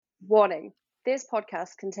Warning, this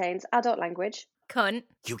podcast contains adult language, Cunt.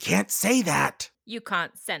 You can't say that. You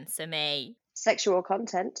can't censor me. sexual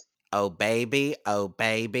content, Oh, baby, oh,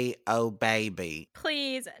 baby, oh, baby.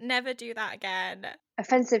 Please never do that again.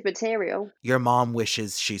 offensive material, Your mom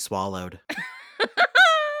wishes she swallowed.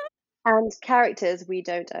 and characters we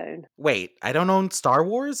don't own. Wait, I don't own Star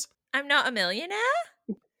Wars? I'm not a millionaire.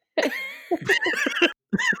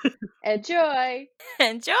 Enjoy!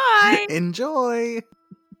 Enjoy. Enjoy.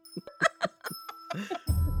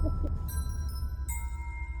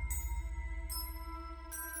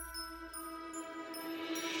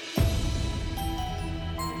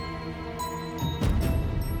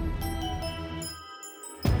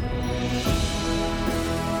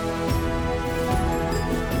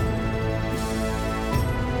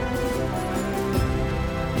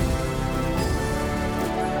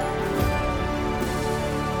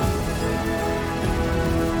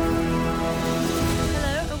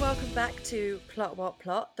 Back to Plot What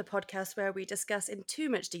Plot, the podcast where we discuss in too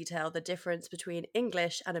much detail the difference between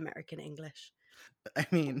English and American English. I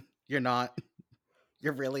mean, you're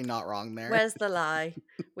really not wrong there. Where's the lie?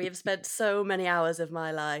 We have spent so many hours of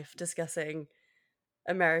my life discussing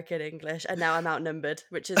American English, and now I'm outnumbered,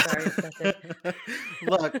 which is very upsetting.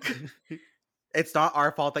 Look, it's not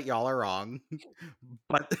our fault that y'all are wrong,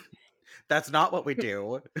 but that's not what we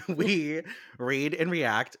do. We read and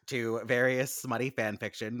react to various smutty fan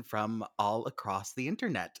fiction from all across the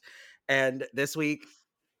internet. And this week,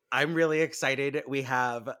 I'm really excited. We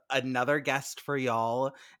have another guest for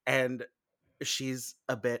y'all, and she's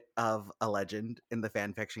a bit of a legend in the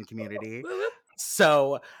fan fiction community.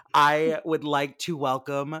 So I would like to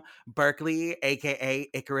welcome Berkeley, aka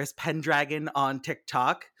Icarus Pendragon on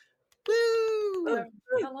TikTok. Woo!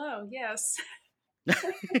 Hello, yes.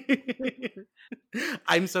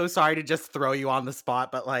 I'm so sorry to just throw you on the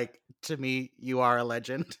spot, but to me, you are a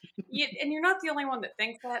legend. And you're not the only one that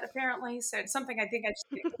thinks that, apparently, so it's something I think I just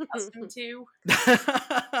get accustomed to.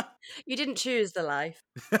 You didn't choose the life.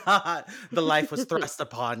 The life was thrust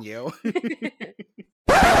upon you.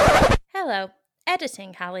 Hello,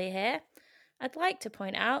 Editing Hallie here. I'd like to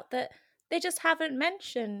point out that they just haven't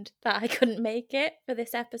mentioned that I couldn't make it for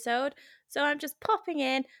this episode, so I'm just popping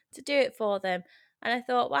in to do it for them. And I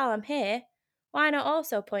thought, while I'm here, why not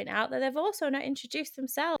also point out that they've also not introduced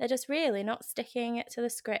themselves? They're just really not sticking to the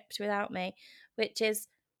script without me, which is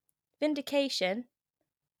vindication,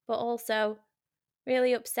 but also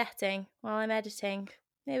really upsetting while I'm editing.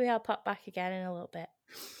 Maybe I'll pop back again in a little bit.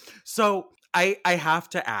 So I have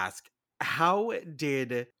to ask, how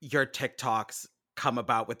did your TikToks come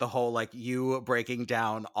about with the whole you breaking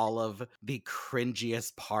down all of the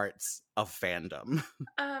cringiest parts of fandom?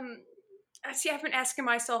 See, I've been asking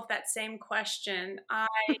myself that same question. I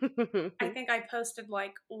think I posted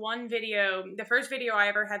one video. The first video I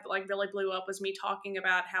ever had that really blew up was me talking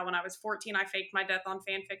about how when I was 14 I faked my death on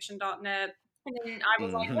fanfiction.net. And then I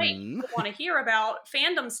was like, wait, you want to hear about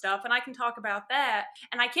fandom stuff, and I can talk about that.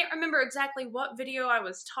 And I can't remember exactly what video I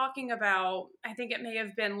was talking about. I think it may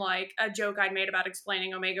have been a joke I'd made about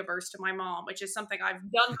explaining Omegaverse to my mom, which is something I've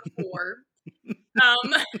done before.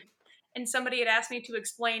 And somebody had asked me to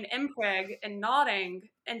explain impreg and nodding,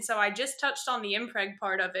 and so I just touched on the impreg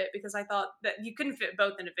part of it because I thought that you couldn't fit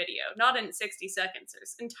both in a video, not in 60 seconds.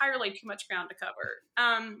 There's entirely too much ground to cover.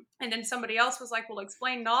 And then somebody else was like, well,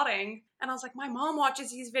 explain nodding. And I was like, my mom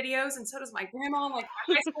watches these videos, and so does my grandma, my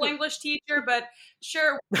high school English teacher, but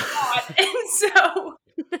sure, why not? And so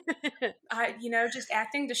I, just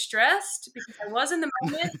acting distressed because I was in the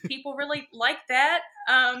moment. People really liked that.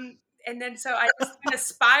 And then so I just kind of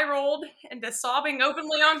spiraled into sobbing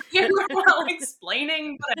openly on camera while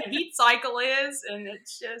explaining what a heat cycle is. And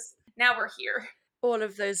it's just, now we're here. All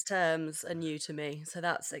of those terms are new to me, so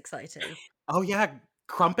that's exciting. Oh yeah,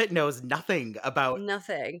 Crumpet knows nothing about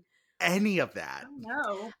any of that. Oh,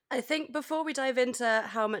 no. I think before we dive into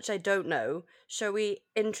how much I don't know, shall we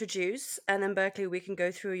introduce, and then Berkeley, we can go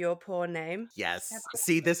through your poor name? Yes.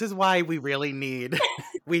 See, this is why we really need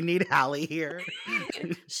Hallie here.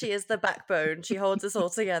 She is the backbone. She holds us all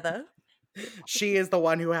together. She is the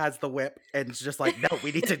one who has the whip, and it's just like, no,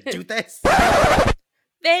 we need to do this.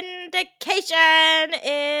 Vindication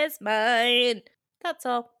is mine. That's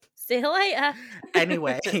all. See you later.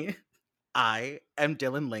 Anyway, I am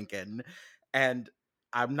Dylan Lincoln, and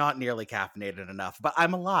I'm not nearly caffeinated enough, but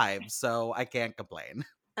I'm alive, so I can't complain.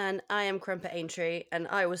 And I am Crumpet Aintree, and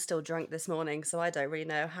I was still drunk this morning, so I don't really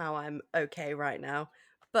know how I'm okay right now.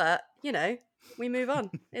 But, we move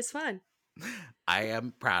on. It's fine. I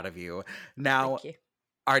am proud of you. Now, Thank you.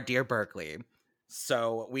 Our dear Berkeley.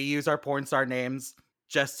 So we use our porn star names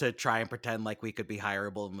just to try and pretend like we could be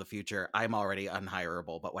hireable in the future. I'm already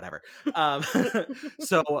unhireable, but whatever.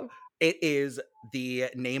 So it is the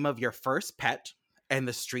name of your first pet and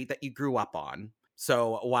the street that you grew up on.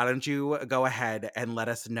 So why don't you go ahead and let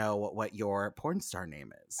us know what your porn star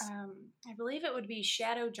name is? I believe it would be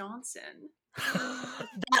Shadow Johnson.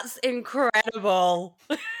 That's incredible.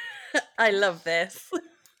 I love this.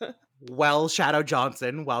 Well, Shadow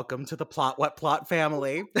Johnson, welcome to the Plot What Plot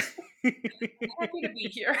family. Happy to be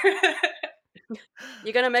here.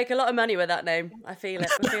 You're going to make a lot of money with that name. I feel it.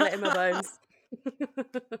 I feel it in my bones.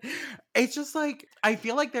 It's just like, I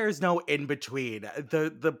feel like there is no in between.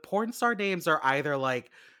 The porn star names are either like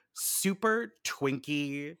super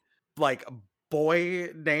twinky, like boy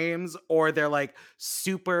names, or they're like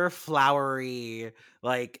super flowery,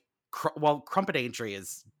 like Crumpet Aintree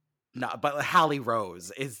is not, but Hallie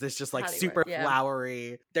Rose is this just like Hallie super Rose, yeah.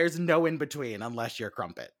 flowery. There's no in between unless you're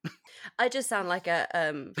Crumpet. I just sound like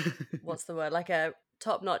a what's the word? Like a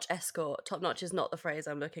top-notch escort. Top-notch is not the phrase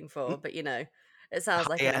I'm looking for, but you know, it sounds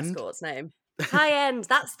like an High-end? escort's name. High end,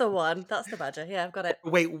 that's the one. That's the badger. Yeah, I've got it.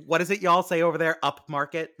 Wait, what is it y'all say over there?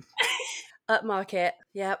 Upmarket? Upmarket.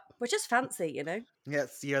 Yep. We're just fancy, you know.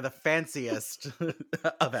 Yes, you're the fanciest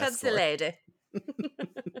of Fancy escorts. lady.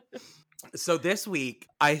 So this week,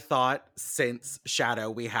 I thought, since Shadow,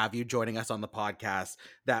 we have you joining us on the podcast,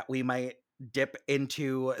 that we might dip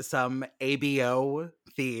into some ABO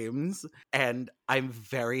themes, and I'm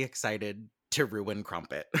very excited to ruin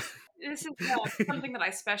Crumpet. This is something that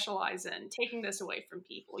I specialize in, taking this away from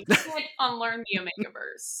people. You can't unlearn the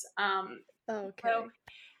Omegaverse. Okay. So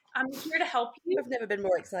I'm here to help you. I've never been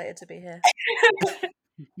more excited to be here.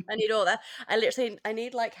 I need all that. I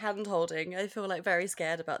need like hand holding. I feel like very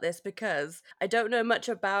scared about this because I don't know much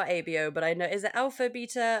about ABO, but I know, is it Alpha,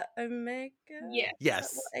 Beta, Omega? Yes.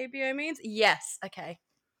 Yes. Is that what ABO means? Yes. Okay.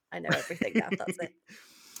 I know everything now. That's it.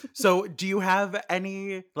 So do you have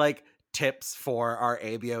any like tips for our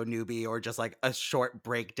ABO newbie, or just like a short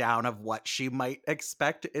breakdown of what she might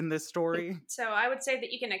expect in this story? So I would say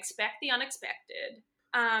that you can expect the unexpected.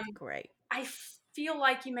 Great. I feel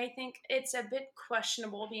like you may think it's a bit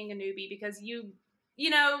questionable being a newbie because you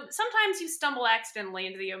know, sometimes you stumble accidentally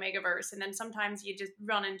into the Omegaverse, and then sometimes you just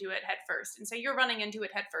run into it head first. And so you're running into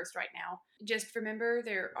it head first right now. Just remember,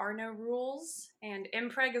 there are no rules, and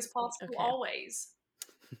impreg is possible always.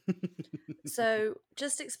 So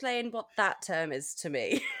just explain what that term is to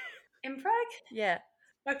me. Impreg? Yeah.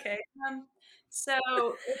 Okay. So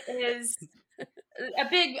it is a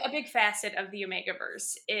big facet of the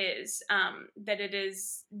Omegaverse is that it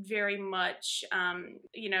is very much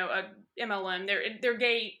you know, a MLM. They're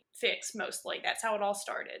gay fix mostly. That's how it all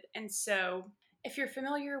started. And so if you're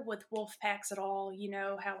familiar with wolf packs at all, you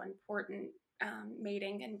know how important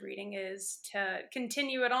mating and breeding is to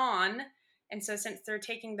continue it on. And so since they're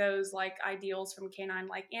taking those like ideals from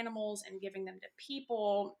canine-like animals and giving them to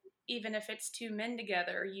people, even if it's two men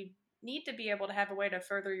together, you need to be able to have a way to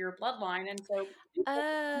further your bloodline. And so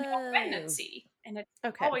pregnancy, and it's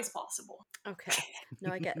always possible. Okay.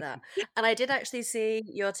 No, I get that. And I did actually see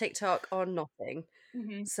your TikTok on knotting.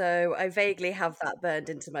 Mm-hmm. So I vaguely have that burned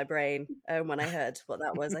into my brain when I heard what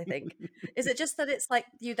that was, I think. Is it just that it's like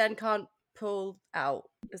you then can't pull out?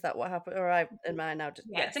 Is that what happened? Or am I now just...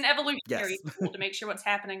 Yeah, it's an evolutionary tool to make sure what's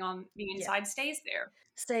happening on the inside stays there.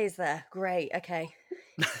 Stays there. Great. Okay.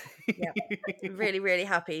 Yeah. Really, really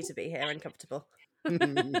happy to be here and comfortable.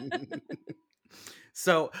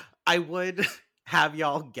 So I would have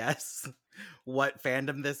y'all guess what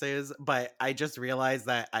fandom this is, but I just realized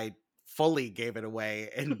that I fully gave it away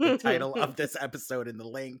in the title of this episode in the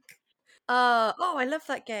link. Oh, I love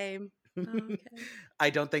that game. Oh, okay. I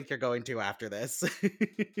don't think you're going to after this.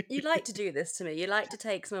 You like to do this to me. You like to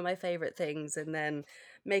take some of my favorite things and then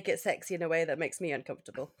make it sexy in a way that makes me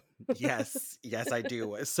uncomfortable. Yes, I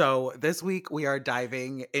do. So this week we are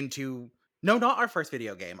diving into, no, not our first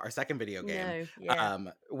video game, our second video game. No, yeah.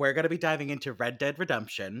 We're going to be diving into Red Dead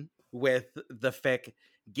Redemption with the fic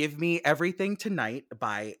Give Me Everything Tonight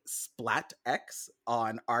by SplatX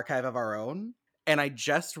on Archive of Our Own. And I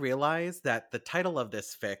just realized that the title of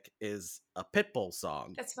this fic is a Pitbull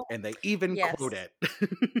song. And they even quote it.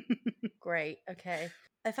 Great. Okay.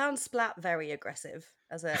 I found Splat very aggressive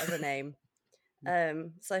as a name.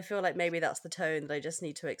 So I feel like maybe that's the tone that I just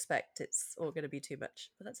need to expect. It's all going to be too much,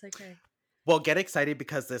 but that's okay. Well, get excited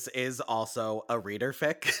because this is also a reader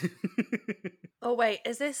fic. Oh wait,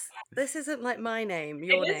 this isn't like my name,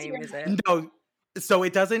 your name, is it? No. So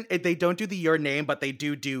it doesn't, they don't do the your name, but they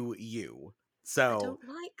do you. So I don't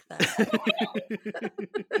like that.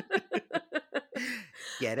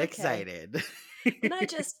 Get excited. Can I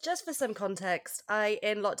just for some context, I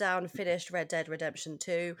in lockdown finished Red Dead Redemption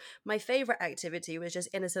 2. My favorite activity was just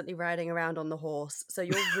innocently riding around on the horse. So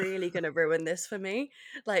you're really going to ruin this for me.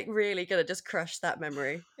 Like really going to just crush that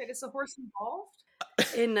memory Wait, is the horse involved?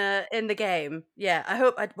 in the game. Yeah, I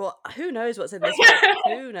hope well, who knows what's in this book?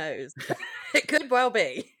 Who knows? It could well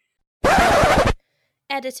be.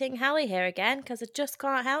 Editing Hallie here again because I just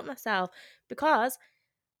can't help myself because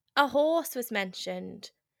a horse was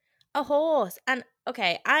mentioned. A horse. And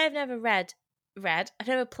okay, I have never I've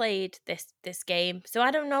never played this game, so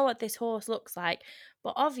I don't know what this horse looks like.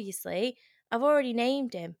 But obviously, I've already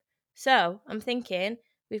named him. So I'm thinking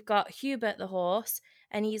we've got Hubert the horse,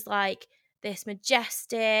 and he's like this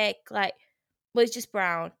majestic, like, well, he's just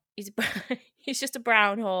brown. He's just a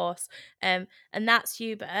brown horse, and that's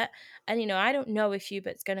Hubert. And I don't know if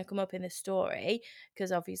Hubert's going to come up in the story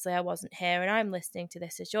because obviously I wasn't here, and I'm listening to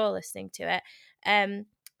this as you're listening to it.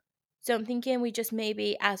 So I'm thinking we just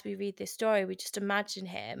maybe, as we read this story, we just imagine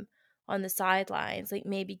him on the sidelines, like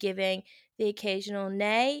maybe giving the occasional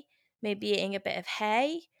neigh, maybe eating a bit of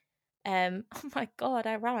hay. Oh my God,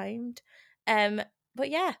 I rhymed. But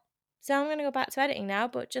yeah, so I'm going to go back to editing now,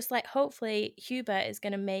 but just like hopefully Hubert is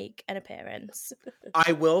going to make an appearance.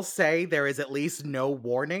 I will say there is at least no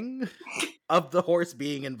warning of the horse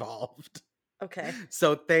being involved. Okay.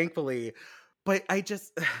 So thankfully, but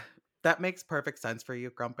that makes perfect sense for you,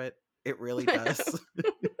 Crumpet. It really does.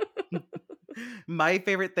 My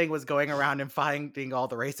favorite thing was going around and finding all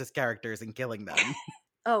the racist characters and killing them.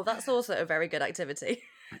 Oh, that's also a very good activity.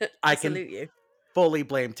 I salute can you. fully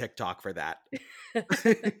blame TikTok for that.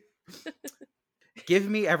 Give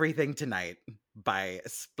Me Everything Tonight by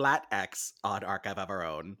SplatX on Archive of Our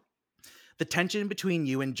Own. The tension between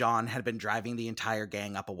you and John had been driving the entire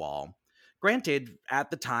gang up a wall. Granted, at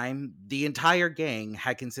the time, the entire gang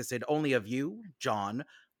had consisted only of you, John,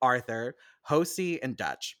 Arthur, Josie, and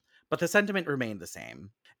Dutch, but the sentiment remained the same.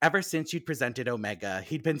 Ever since you'd presented Omega,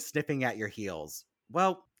 he'd been sniffing at your heels.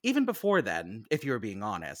 Well, even before then, if you were being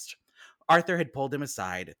honest. Arthur had pulled him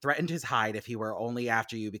aside, threatened his hide if he were only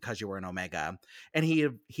after you because you were an Omega, and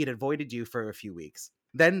he'd avoided you for a few weeks.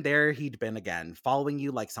 Then there he'd been again, following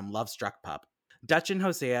you like some love-struck pup. Dutch and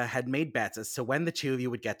Hosea had made bets as to when the two of you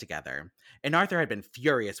would get together, and Arthur had been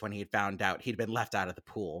furious when he had found out he'd been left out of the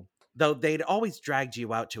pool, though they'd always dragged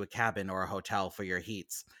you out to a cabin or a hotel for your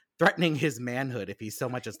heats, threatening his manhood if he so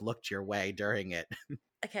much as looked your way during it.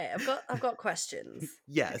 Okay, I've got questions.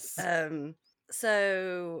 Yes. I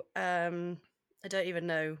don't even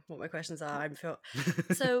know what my questions are.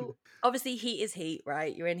 So obviously heat is heat,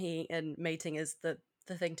 right? You're in heat and mating is the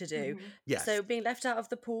thing to do. Mhm. Yes. So being left out of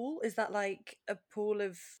the pool, is that like a pool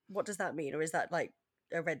of, what does that mean? Or is that like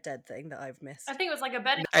a Red Dead thing that I've missed? I think it was like a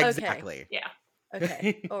bed. Exactly. Yeah.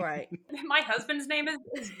 Okay, all right. My husband's name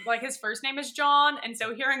is like his first name is John, and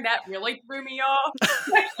so hearing that really threw me off.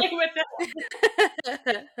 Especially with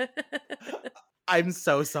that. I'm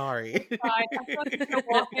so sorry. I feel like he's gonna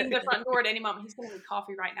walk in the front door at any moment. He's gonna need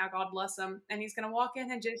coffee right now, God bless him. And he's gonna walk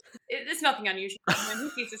in and just it's nothing unusual. I mean,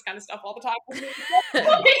 he sees this kind of stuff all the time.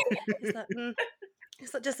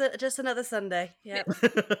 It's like just another Sunday. Yeah.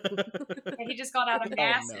 And he just got out of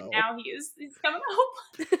mass no. and now he's coming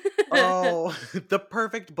home. Oh, the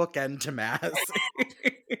perfect bookend to Mass.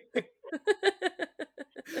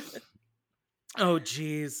 Oh,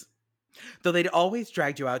 geez. Though they'd always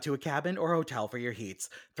dragged you out to a cabin or hotel for your heats,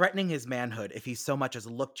 threatening his manhood if he so much as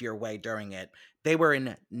looked your way during it, they were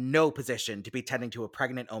in no position to be tending to a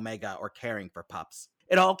pregnant Omega or caring for pups.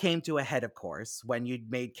 It all came to a head, of course, when you'd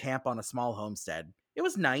made camp on a small homestead. It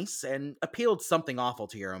was nice and appealed something awful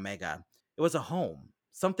to your Omega. It was a home.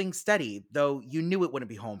 Something steady, though you knew it wouldn't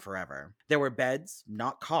be home forever. There were beds,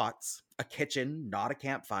 not cots, a kitchen, not a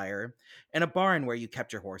campfire, and a barn where you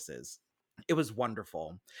kept your horses. It was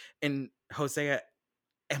wonderful. And Hosea,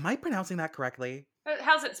 am I pronouncing that correctly?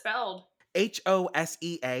 How's it spelled?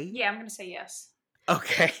 Hosea? Yeah, I'm gonna say yes.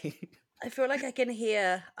 Okay. I feel like I can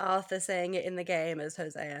hear Arthur saying it in the game as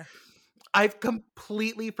Hosea. I've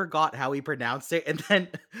completely forgot how he pronounced it, and then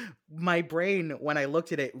my brain, when I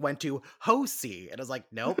looked at it, went to Hosi, and I was like,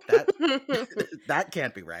 nope, that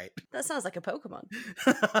can't be right. That sounds like a Pokemon.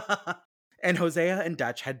 And Hosea and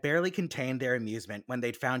Dutch had barely contained their amusement when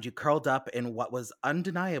they'd found you curled up in what was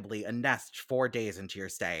undeniably a nest 4 days into your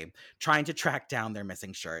stay, trying to track down their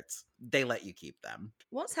missing shirts. They let you keep them.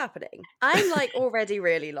 What's happening? I'm like already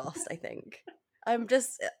really lost, I think. I'm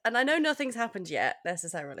just, and I know nothing's happened yet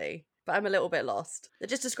necessarily, but I'm a little bit lost. They're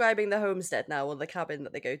just describing the homestead now, or the cabin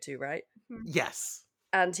that they go to, right? Yes.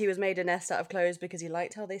 and he was made a nest out of clothes because he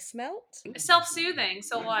liked how they smelt. Self-soothing.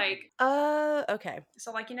 So like, Okay.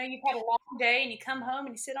 you've had a long day and you come home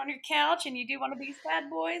and you sit on your couch and you do one of these bad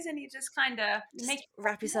boys and you just kind of Just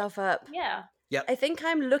wrap yourself up. Yeah. Yep. I think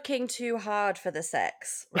I'm looking too hard for the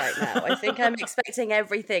sex right now. I think I'm expecting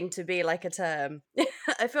everything to be like a term.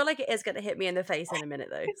 I feel like it is going to hit me in the face in a minute,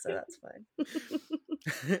 though, so that's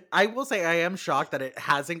fine. I will say I am shocked that it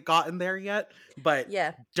hasn't gotten there yet, but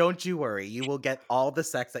Yeah. don't you worry. You will get all the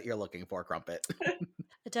sex that you're looking for, Crumpet.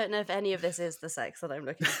 I don't know if any of this is the sex that I'm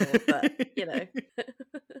looking for, but, you know.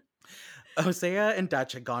 Hosea and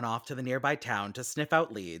Dutch had gone off to the nearby town to sniff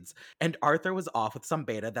out leads, and Arthur was off with some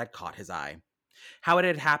beta that caught his eye. How it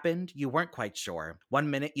had happened, you weren't quite sure. One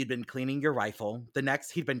minute you'd been cleaning your rifle, the next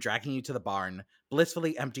he'd been dragging you to the barn,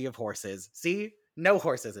 blissfully empty of horses. See? No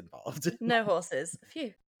horses involved. No horses.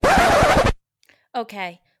 Phew.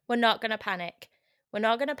 Okay, we're not going to panic. We're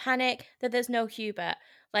not going to panic that there's no Hubert.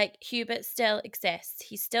 Like, Hubert still exists.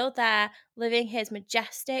 He's still there, living his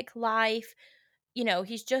majestic life. You know,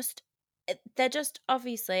 they're just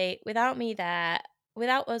obviously, without me there,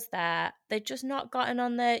 without us there, they've just not gotten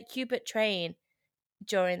on the Hubert train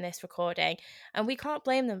during this recording. And we can't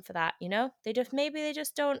blame them for that, you know? Maybe they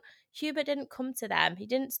just don't, Hubert didn't come to them. He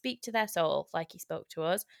didn't speak to their soul like he spoke to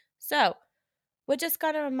us. So, we're just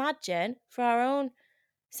going to imagine for our own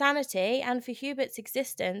sanity and for Hubert's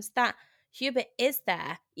existence that Hubert is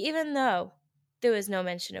there, even though there was no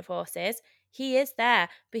mention of horses. He is there,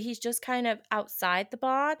 but he's just kind of outside the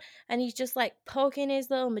barn and he's just like poking his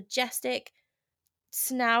little majestic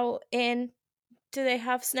snout in. Do they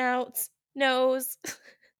have snouts? Nose.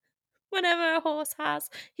 Whatever a horse has.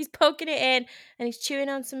 He's poking it in and he's chewing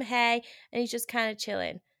on some hay and he's just kind of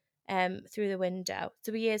chilling through the window.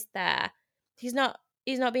 So he is there. He's not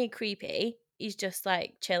being creepy. He's just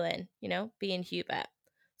like chilling, you know, being Hubert.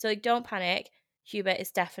 So like, don't panic. Hubert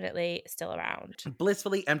is definitely still around.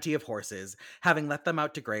 Blissfully empty of horses, having let them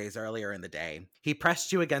out to graze earlier in the day. He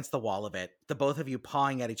pressed you against the wall of it, the both of you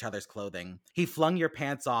pawing at each other's clothing. He flung your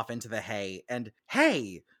pants off into the hay, and,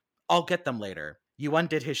 hey! I'll get them later. You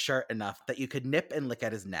undid his shirt enough that you could nip and lick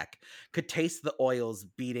at his neck, could taste the oils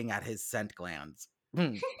beating at his scent glands.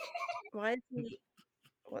 Why is he...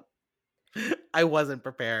 What? I wasn't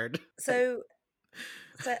prepared. So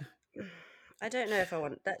I don't know if I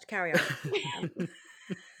want that. Carry on.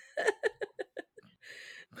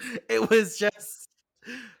 It was just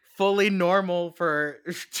fully normal for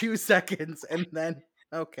 2 seconds and then,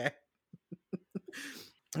 okay.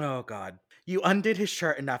 Oh, God. You undid his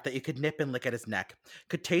shirt enough that you could nip and lick at his neck,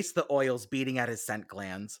 could taste the oils beating at his scent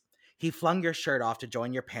glands. He flung your shirt off to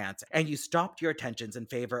join your pants, and you stopped your attentions in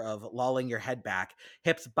favor of lolling your head back,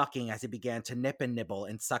 hips bucking as he began to nip and nibble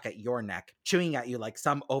and suck at your neck, chewing at you like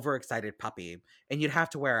some overexcited puppy. And you'd have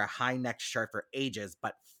to wear a high-necked shirt for ages,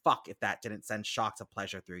 but fuck if that didn't send shocks of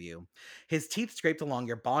pleasure through you. His teeth scraped along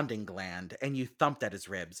your bonding gland, and you thumped at his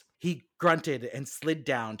ribs. He grunted and slid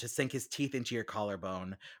down to sink his teeth into your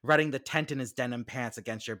collarbone, rutting the tent in his denim pants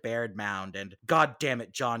against your bared mound, and, God damn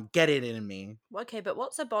it, John, get it in me. Okay, but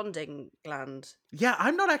what's a bonding gland? Yeah,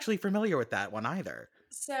 I'm not actually familiar with that one either.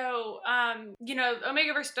 So,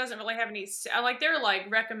 Omegaverse doesn't really have any, there are like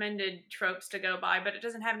recommended tropes to go by, but it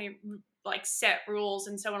doesn't have any like set rules.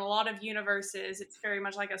 And so in a lot of universes, it's very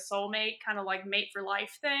much like a soulmate, kind of like mate for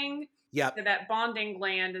life thing. Yep. So that bonding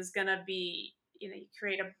gland is going to be, you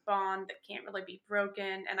create a bond that can't really be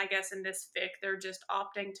broken. And I guess in this fic, they're just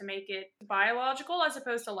opting to make it biological as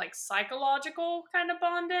opposed to like psychological kind of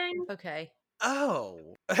bonding. Okay. Oh,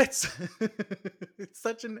 it's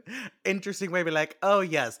such an interesting way to be like, oh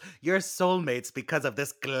yes, you're soulmates because of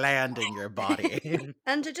this gland in your body.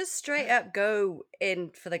 And to just straight up go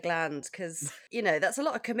in for the gland, because, that's a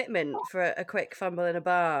lot of commitment for a quick fumble in a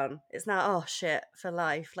barn. It's now, oh shit, for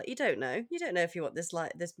life. Like, you don't know if you want this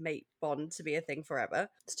mate bond to be a thing forever.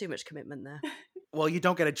 It's too much commitment there. Well, you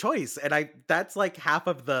don't get a choice. And that's like half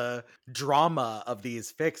of the drama of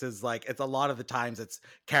these fics is like, it's a lot of the times it's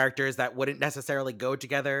characters that wouldn't necessarily go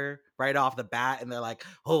together right off the bat. And they're like,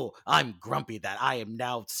 oh, I'm grumpy that I am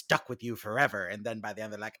now stuck with you forever. And then by the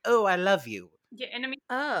end, they're like, oh, I love you. Yeah, enemy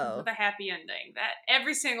with a happy ending. That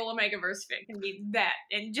every single Omegaverse fic can be that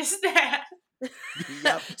and just that.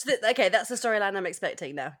 Yep. Okay, that's the storyline I'm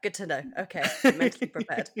expecting now. Good to know. Okay, I'm mentally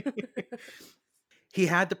prepared. He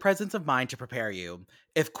had the presence of mind to prepare you,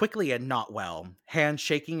 if quickly and not well, hands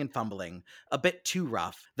shaking and fumbling, a bit too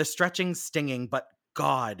rough, the stretching stinging, but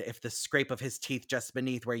God, if the scrape of his teeth just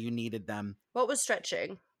beneath where you needed them. What was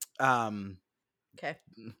stretching? Okay.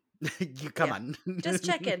 Come Yeah. on. Just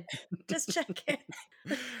checking. Just checking.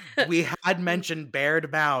 We had mentioned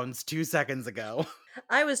bared bounds 2 seconds ago.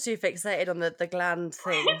 I was too fixated on the gland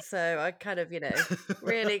thing, so I kind of,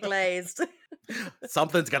 really glazed.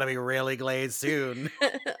 Something's gonna be really glazed soon.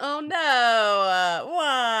 Oh no!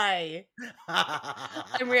 Why?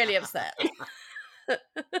 I'm really upset.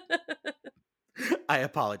 I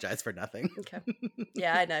apologize for nothing. Okay.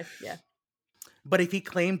 Yeah, I know. Yeah. But if he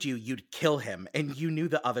claimed you, you'd kill him, and you knew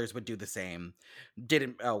the others would do the same.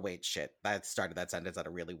 Oh wait, shit. That started that sentence at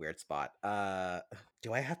a really weird spot.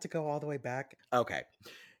 Do I have to go all the way back? Okay.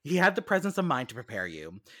 He had the presence of mind to prepare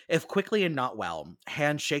you, if quickly and not well,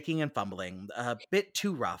 hands shaking and fumbling, a bit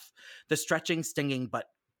too rough, the stretching stinging, but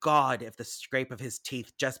God, if the scrape of his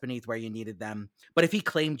teeth just beneath where you needed them. But if he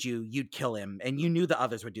claimed you, you'd kill him, and you knew the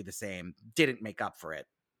others would do the same. Didn't make up for it.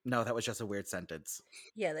 No, that was just a weird sentence.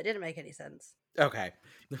 Yeah, that didn't make any sense. Okay.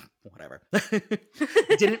 Whatever.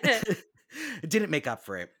 Didn't make up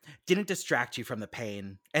for it. Didn't distract you from the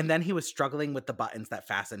pain. And then he was struggling with the buttons that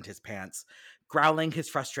fastened his pants, growling his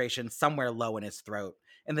frustration somewhere low in his throat.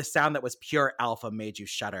 And the sound that was pure alpha made you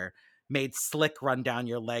shudder, made slick run down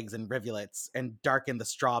your legs in rivulets, and darkened the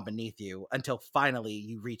straw beneath you until finally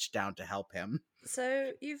you reached down to help him.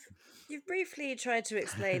 So you've briefly tried to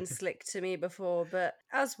explain slick to me before, but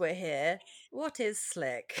as we're here, what is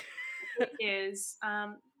slick? Is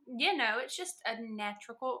it's just a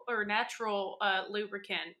natural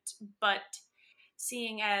lubricant, but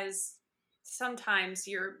seeing as sometimes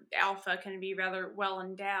your alpha can be rather well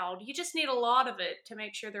endowed, you just need a lot of it to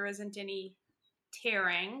make sure there isn't any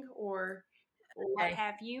tearing or what Okay.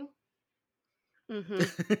 have you.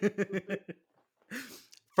 Mm-hmm.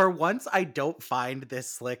 For once, I don't find this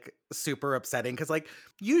slick super upsetting because,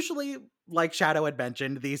 usually, like Shadow had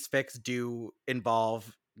mentioned, these fics do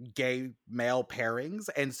involve gay male pairings,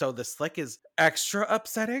 and so the slick is extra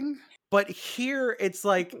upsetting. But here, it's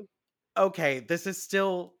like, okay, this is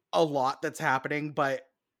still a lot that's happening, but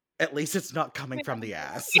at least it's not coming from the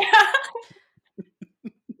ass.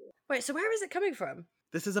 Wait, so where is it coming from?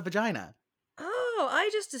 This is a vagina. Oh, I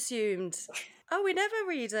just assumed. Oh, we never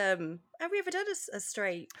read. Have we ever done a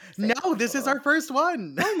straight? No, fic this is before? our first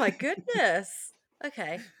one. Oh my goodness.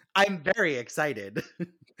 Okay. I'm very excited.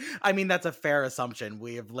 I mean, that's a fair assumption.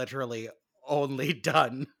 We have literally only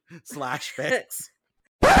done slash fics.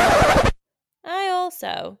 I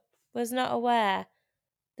also was not aware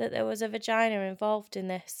that there was a vagina involved in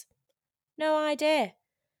this. No idea.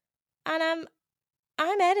 And I'm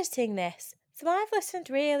editing this, so I've listened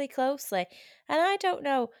really closely, and I don't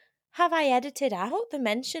know, have I edited out the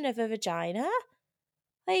mention of a vagina?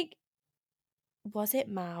 Was it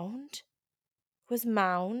mound? Was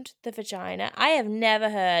mound the vagina? I have never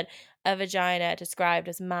heard a vagina described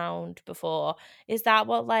as mound before. Is that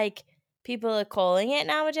what, people are calling it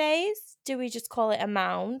nowadays? Do we just call it a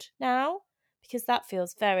mound now? Because that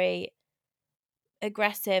feels very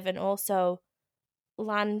aggressive and also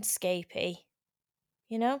landscapey.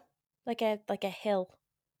 Like a hill.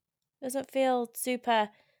 Doesn't feel super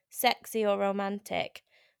sexy or romantic.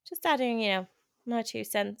 Just adding, my 2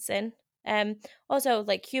 cents in. Also,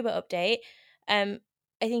 Cuba update. I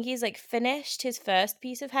think he's finished his first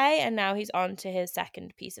piece of hay and now he's on to his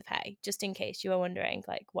second piece of hay. Just in case you were wondering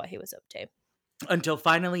what he was up to. Until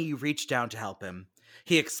finally you reached down to help him.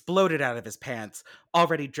 He exploded out of his pants,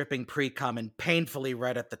 already dripping pre-cum and painfully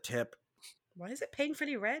red at the tip. Why is it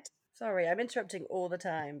painfully red? Sorry, I'm interrupting all the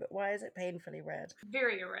time, but why is it painfully red?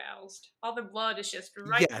 Very aroused. All the blood is just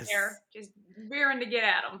right there, just rearing to get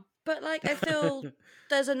at him. But I feel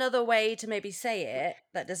there's another way to maybe say it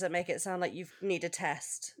that doesn't make it sound like you need a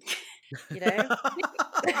test.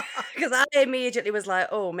 Because I immediately was like,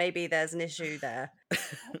 oh, maybe there's an issue there.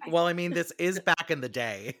 Well, I mean, this is back in the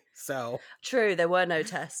day, so. True, there were no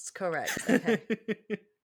tests, correct. Okay.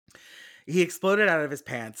 He exploded out of his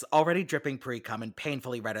pants, already dripping pre-cum and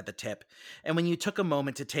painfully red at the tip. And when you took a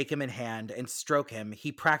moment to take him in hand and stroke him,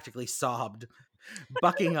 he practically sobbed,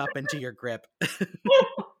 bucking up into your grip.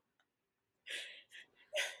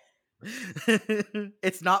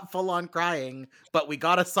 It's not full-on crying, but we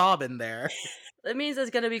got a sob in there. That means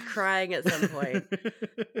there's going to be crying at some point.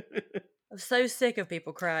 I'm so sick of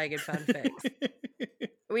people crying in fanfics.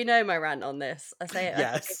 We know my rant on this. I say it,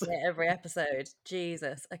 Yes. I say it every episode.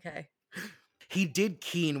 Jesus. Okay. He did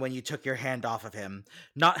keen when you took your hand off of him,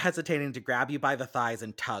 not hesitating to grab you by the thighs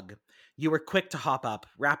and tug. You were quick to hop up,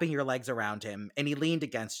 wrapping your legs around him, and he leaned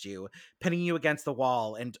against you, pinning you against the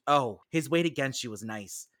wall, and oh, his weight against you was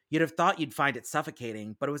nice. You'd have thought you'd find it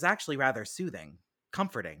suffocating, but it was actually rather soothing,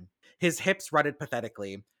 comforting. His hips rutted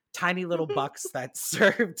pathetically, tiny little bucks that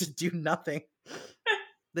served to do nothing.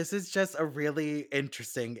 This is just a really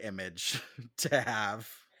interesting image to have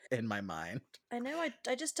in my mind. I know.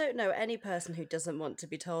 I just don't know any person who doesn't want to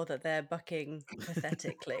be told that they're bucking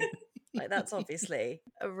pathetically. Like, that's obviously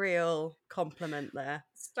a real compliment there.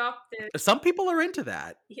 Stop the Some people are into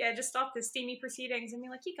that. just stop the steamy proceedings and be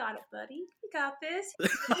like, you got it, buddy. You got this.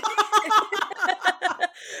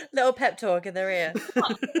 Little pep talk in their ear.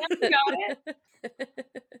 You got it.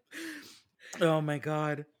 Oh my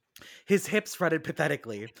god. His hips fretted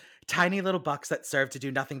pathetically. Tiny little bucks that served to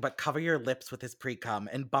do nothing but cover your lips with his pre-cum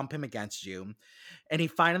and bump him against you. And he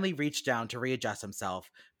finally reached down to readjust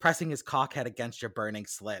himself, pressing his cockhead against your burning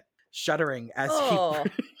slit, shuddering as Oh,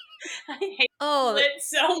 I hate oh, it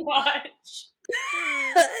so much.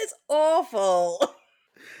 it's awful.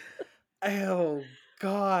 Oh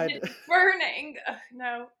god. It's burning. Ugh,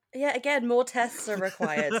 no. Yeah, again, more tests are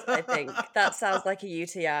required, I think. That sounds like a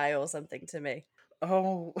UTI or something to me.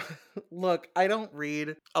 Oh, look, I don't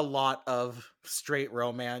read a lot of straight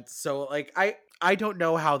romance, so like I don't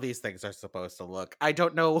know how these things are supposed to look. I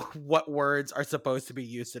don't know what words are supposed to be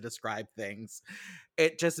used to describe things.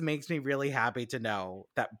 It just makes me really happy to know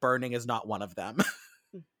that burning is not one of them.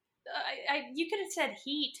 You could have said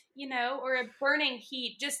heat, or a burning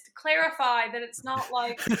heat. Just to clarify that it's not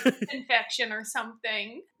like infection or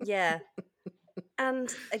something. Yeah.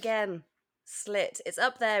 And again, slit. It's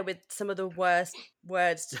up there with some of the worst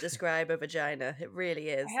words to describe a vagina. It really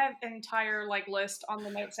is. I have an entire list on the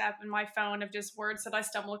notes app in my phone of just words that I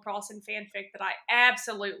stumble across in fanfic that I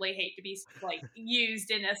absolutely hate to be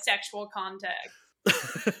used in a sexual context.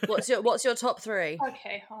 What's your top 3?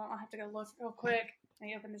 Okay, hold on. I have to go look real quick. Let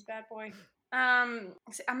me open this bad boy. I'm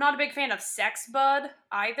not a big fan of sex bud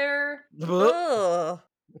either. Oh.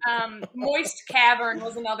 Moist cavern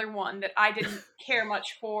was another one that I didn't care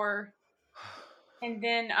much for. And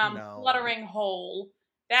then No. fluttering hole.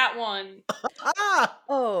 That one. Ah!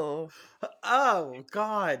 Oh. Oh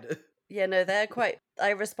god. Yeah, no, I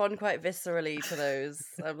respond quite viscerally to those.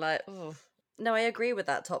 I'm like, oh. No, I agree with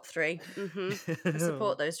that top 3. I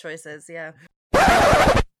support those choices, yeah.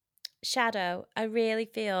 Shadow, I really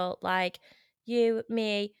feel like you,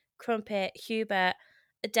 me, Crumpet, Hubert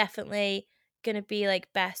are definitely going to be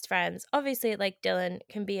best friends. Obviously, Dylan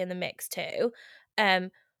can be in the mix too.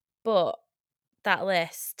 But that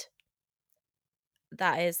list,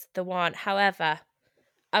 that is the one. However,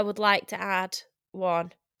 I would like to add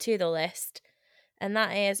one to the list, and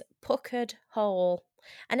that is Puckered Hole.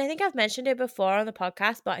 And I think I've mentioned it before on the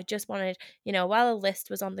podcast, but I just wanted, while a list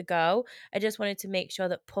was on the go, I just wanted to make sure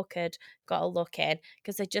that Puckered got a look in,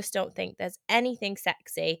 because I just don't think there's anything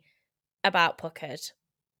sexy about Puckered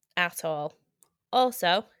at all.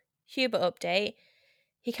 Also, Hubert update,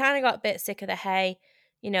 he kind of got a bit sick of the hay.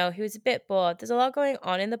 He was a bit bored. There's a lot going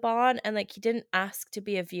on in the barn, and he didn't ask to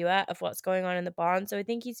be a viewer of what's going on in the barn. So I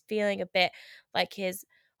think he's feeling a bit like his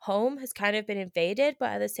home has kind of been invaded, but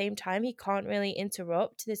at the same time he can't really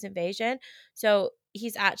interrupt this invasion. So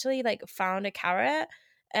he's actually found a carrot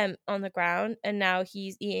on the ground, and now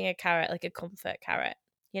he's eating a carrot like a comfort carrot,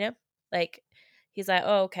 he's like,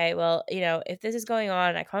 oh, okay, well, if this is going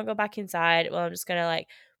on, I can't go back inside, well, I'm just gonna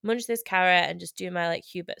munch this carrot and just do my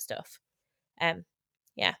Hubert stuff.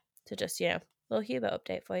 Yeah, so just little Hubert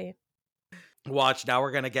update for you. Watch, now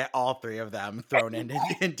we're gonna get all 3 of them thrown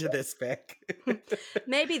into this fic.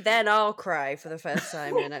 Maybe then I'll cry for the first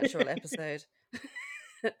time in an actual episode.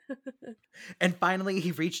 And finally,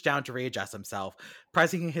 he reached down to readjust himself,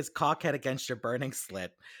 pressing his cockhead against your burning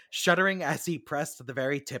slit, shuddering as he pressed the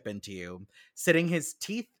very tip into you, sitting his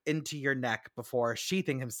teeth into your neck before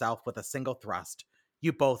sheathing himself with a single thrust.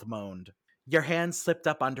 You both moaned. Your hands slipped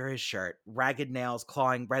up under his shirt, ragged nails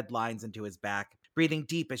clawing red lines into his back, breathing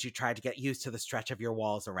deep as you tried to get used to the stretch of your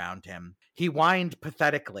walls around him. He whined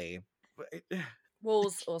pathetically.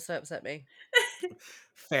 Walls also upset me.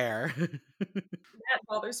 Fair. That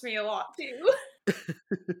bothers me a lot too.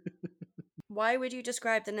 Why would you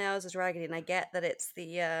describe the nails as raggedy? And I get that it's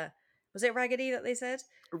the was it raggedy that they said?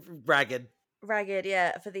 Ragged. Ragged,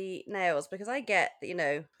 yeah, for the nails, because I get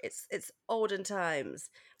that, it's olden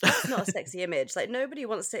times. That's not a sexy image. Nobody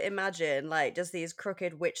wants to imagine just these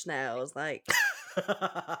crooked witch nails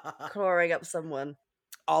clawing up someone.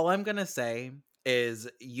 All I'm gonna say is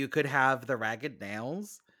you could have the ragged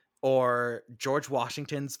nails or George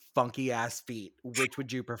Washington's funky ass feet. Which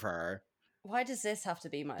would you prefer? Why does this have to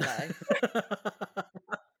be my life?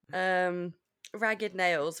 Ragged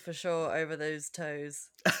nails for sure over those toes.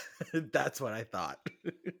 That's what I thought.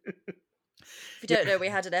 If you don't know, we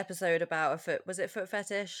had an episode about a foot. Was it foot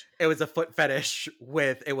fetish? It was a foot fetish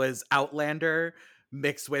it was Outlander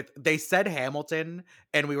mixed with, they said Hamilton,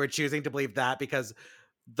 and we were choosing to believe that because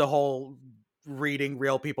the whole reading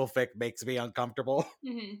real people fic makes me uncomfortable.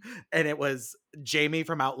 Mhm. And it was Jamie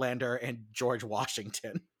from Outlander and George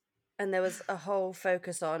Washington. And there was a whole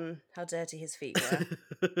focus on how dirty his feet were.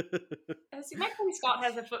 See, my friend Scott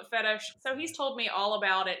has a foot fetish, so he's told me all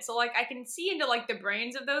about it. So, like, I can see into, like, the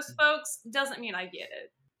brains of those folks. Doesn't mean I get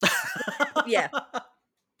it. Yeah.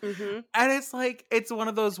 Mm-hmm. And it's like, it's one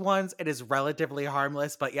of those ones, it is relatively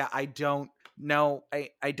harmless, but yeah, I don't know.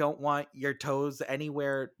 I don't want your toes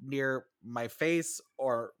anywhere near my face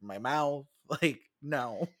or my mouth. Like,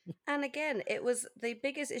 no. And again, it was the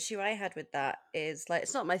biggest issue I had with that is like,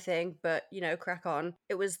 it's not my thing, but you know, crack on.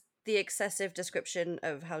 It was the excessive description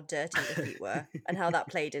of how dirty the feet were and how that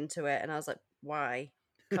played into it. And I was like, why?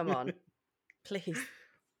 Come on, please.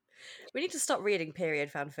 We need to stop reading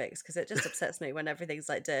period fanfics because it just upsets me when everything's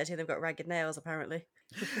like dirty and they've got ragged nails, apparently.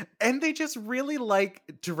 And they just really like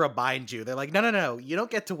to remind you. They're like, no, you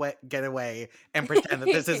don't get to get away and pretend that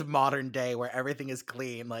this is modern day where everything is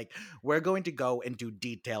clean. Like, we're going to go into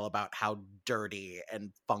detail about how dirty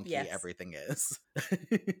and funky Yes. everything is.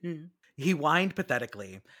 He whined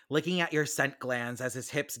pathetically, licking at your scent glands as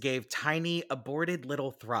his hips gave tiny, aborted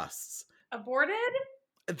little thrusts. Aborted?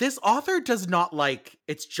 This author does not like,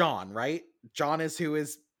 it's John, right? John is who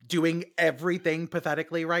is doing everything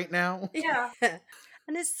pathetically right now. Yeah.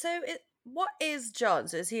 And what is John?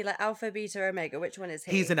 So is he like alpha, beta, omega? Which one is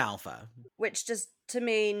he? He's an alpha. Which just to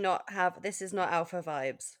me not have this is not alpha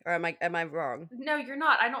vibes. Or am I wrong? No, you're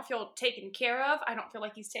not. I don't feel taken care of. I don't feel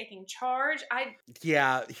like he's taking charge.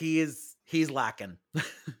 Yeah, he's lacking.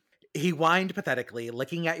 He whined pathetically,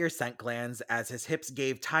 licking at your scent glands as his hips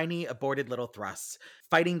gave tiny, aborted little thrusts,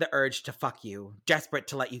 fighting the urge to fuck you, desperate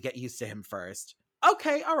to let you get used to him first.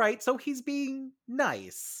 Okay, all right, so he's being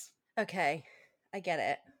nice. Okay, I get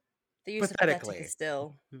it. The use Pathetically. of pathetic is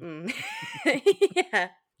still... Yeah.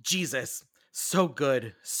 Jesus, so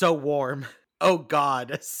good, so warm. Oh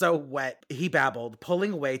God, so wet, he babbled,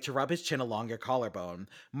 pulling away to rub his chin along your collarbone,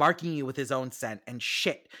 marking you with his own scent, and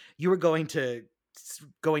shit, you were going to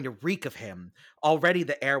reek of him. Already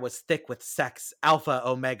the air was thick with sex, alpha,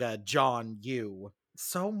 omega, John, you.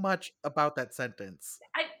 So much about that sentence.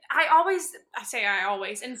 I say I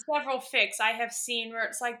always, in several fics I have seen where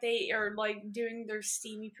it's like they are like doing their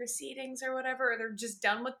steamy proceedings or whatever, or they're just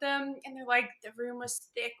done with them, and they're like, the room was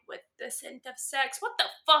thick with the scent of sex. What the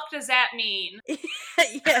fuck does that mean?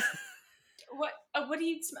 Yeah. What do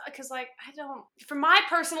you smell? Because, like, I don't, from my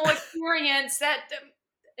personal experience, that...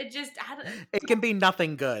 It can be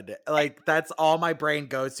nothing good. Like, that's all my brain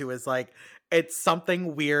goes to is like, it's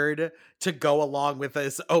something weird to go along with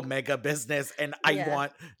this omega business, and I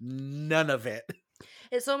want none of it.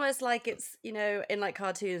 It's almost like it's, you know, in like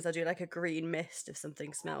cartoons, I do like a green mist if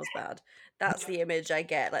something smells bad. That's the image I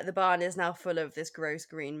get. Like the barn is now full of this gross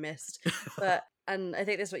green mist. And I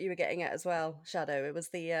think that's what you were getting at as well, Shadow. It was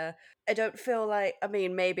the, I don't feel like, I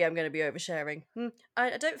mean, maybe I'm going to be oversharing.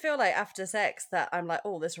 I don't feel like after sex that I'm like,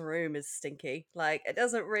 oh, this room is stinky. Like, it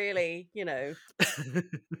doesn't really, you know.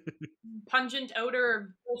 Pungent odor of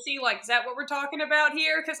pussy, like, is that what we're talking about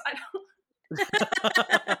here? Because I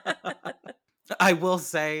don't... I will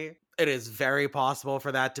say, it is very possible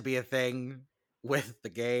for that to be a thing with the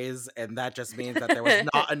gays, and that just means that there was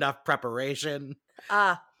not enough preparation.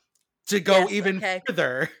 To go even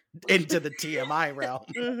further into the TMI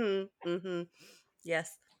realm.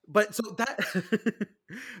 Yes. But so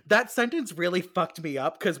that sentence really fucked me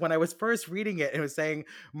up, because when I was first reading it, it was saying,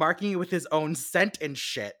 marking you with his own scent and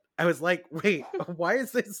shit. I was like, wait, why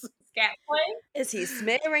is this? Scat play? Is he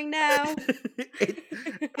smearing now?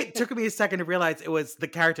 It took me a second to realize it was the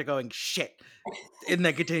character going shit, and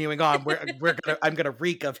then continuing on. I'm gonna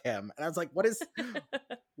reek of him, and I was like,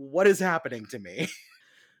 what is happening to me?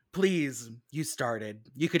 Please, you started.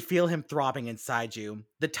 You could feel him throbbing inside you.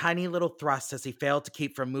 The tiny little thrusts as he failed to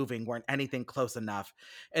keep from moving weren't anything close enough.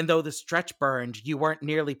 And though the stretch burned, you weren't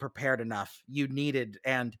nearly prepared enough. You needed,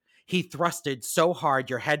 and he thrusted so hard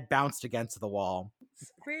your head bounced against the wall.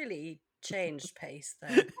 It's really changed pace,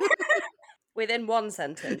 though. Within one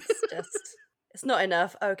sentence, just... It's not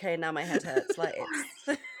enough. Okay, now my head hurts. Like,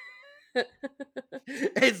 it's...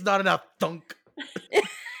 It's not enough. Thunk.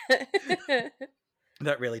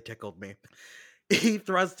 That really tickled me. He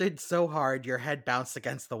thrusted so hard your head bounced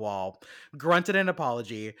against the wall, grunted an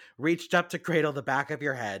apology, reached up to cradle the back of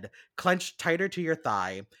your head, clenched tighter to your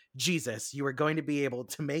thigh. Jesus, you were going to be able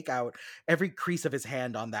to make out every crease of his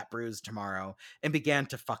hand on that bruise tomorrow, and began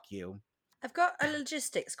to fuck you. I've got a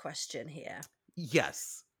logistics question here.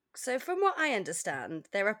 Yes. So from what I understand,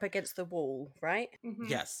 they're up against the wall, right? Mhm.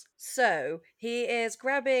 Yes. So he is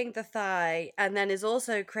grabbing the thigh and then is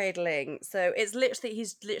also cradling. So he's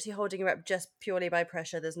literally holding her up just purely by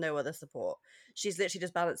pressure. There's no other support. She's literally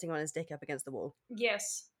just balancing on his dick up against the wall.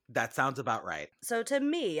 Yes. That sounds about right. So to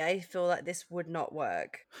me, I feel like this would not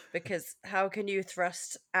work because how can you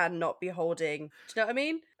thrust and not be holding? Do you know what I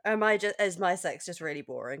mean? Is my sex just really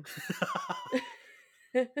boring?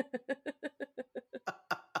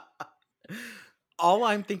 All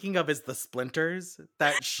I'm thinking of is the splinters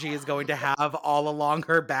that she is going to have all along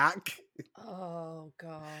her back. Oh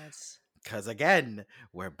God. Because again,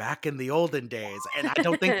 we're back in the olden days, and I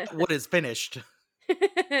don't think that wood is finished.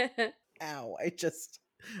 Ow,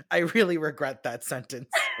 I really regret that sentence.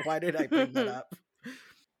 Why did I bring that up?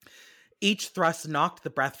 Each thrust knocked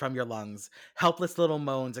the breath from your lungs, helpless little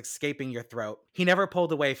moans escaping your throat. He never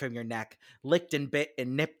pulled away from your neck, licked and bit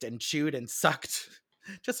and nipped and chewed and sucked.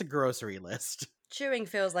 Just a grocery list. Chewing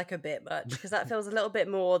feels like a bit much because that feels a little bit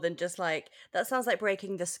more than just like that sounds like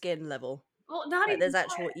breaking the skin level. Well, not Like even there's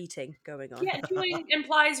actual eating going on. Yeah, chewing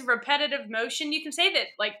implies repetitive motion. You can say that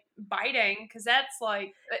like biting, because that's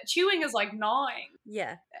like chewing is like gnawing.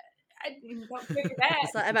 Yeah. I don't figure that.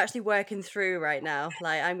 It's like I'm actually working through right now.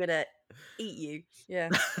 Like I'm gonna eat you. Yeah.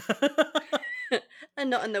 And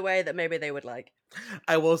not in the way that maybe they would like.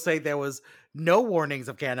 I will say there was no warnings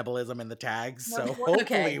of cannibalism in the tags, No so warning.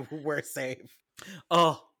 hopefully we're safe.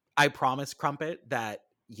 Oh, I promise, Crumpet, that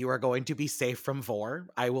you are going to be safe from Vor.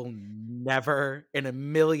 I will never in a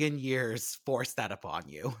million years force that upon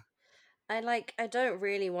you. I don't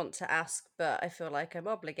really want to ask, but I feel like I'm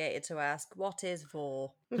obligated to ask, what is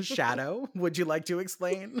Vor? Shadow, would you like to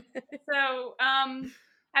explain? So,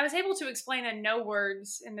 I was able to explain in no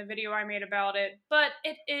words in the video I made about it, but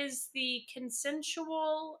it is the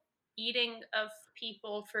consensual eating of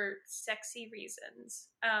people for sexy reasons.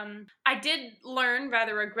 I did learn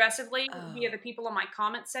rather aggressively via the people in my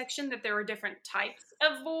comment section that there were different types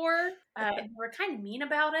of vor, and they were kind of mean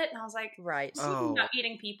about it, and I was like, Right. I'm Oh. not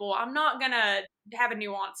eating people. I'm not gonna have a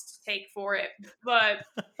nuanced take for it, but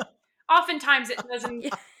oftentimes it doesn't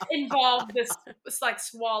involve this like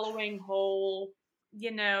swallowing whole.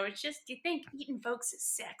 You know, it's just you think eating folks is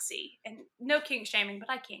sexy, and no kink shaming, but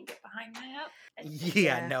I can't get behind that.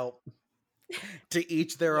 Yeah, no. To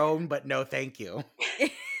each their own, but no thank you.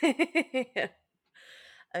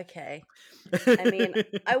 Okay. I mean,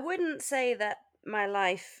 I wouldn't say that my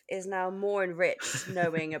life is now more enriched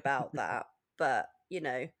knowing about that, but you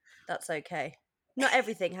know, that's okay. Not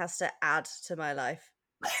everything has to add to my life.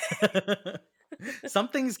 Some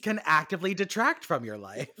things can actively detract from your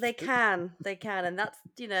life. They can, and that's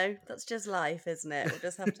that's just life, isn't it? We'll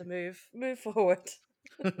just have to move forward.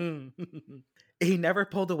 He never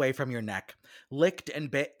pulled away from your neck, licked and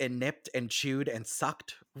bit and nipped and chewed and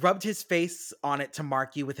sucked, rubbed his face on it to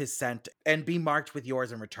mark you with his scent and be marked with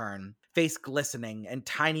yours in return. Face glistening and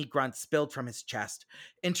tiny grunts spilled from his chest,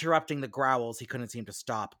 interrupting the growls he couldn't seem to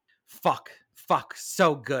stop. Fuck,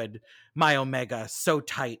 so good. My Omega, so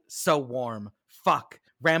tight, so warm. Fuck,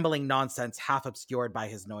 rambling nonsense half obscured by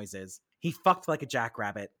his noises. He fucked like a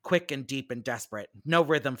jackrabbit, quick and deep and desperate, no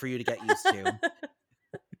rhythm for you to get used to.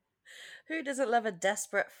 Who doesn't love a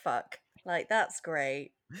desperate fuck? Like, that's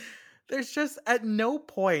great. There's just, at no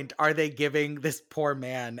point are they giving this poor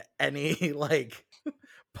man any, like,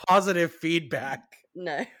 positive feedback.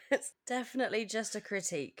 No, it's definitely just a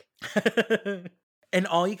critique. And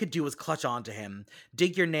all you could do was clutch onto him,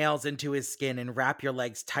 dig your nails into his skin and wrap your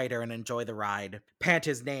legs tighter and enjoy the ride. Pant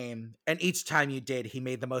his name, and each time you did, he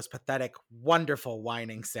made the most pathetic, wonderful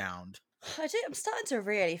whining sound. I'm starting to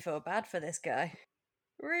really feel bad for this guy.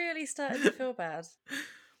 Really starting to feel bad.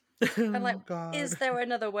 And like, is there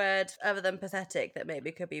another word other than pathetic that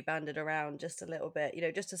maybe could be banded around just a little bit,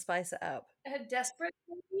 just to spice it up? Desperate,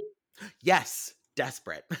 maybe? Yes,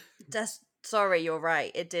 desperate. Sorry, you're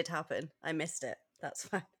right. It did happen. I missed it. That's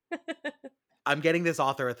fine. I'm getting this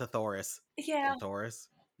author a thesaurus. Yeah. Thesaurus?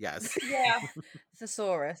 Yes. Yeah.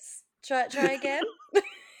 Thesaurus. Try again?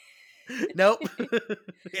 Nope.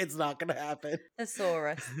 It's not gonna happen.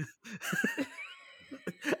 Thesaurus.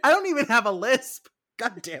 I don't even have a lisp.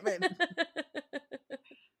 God damn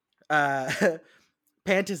it.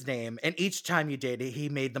 Pant his name, and each time you did, he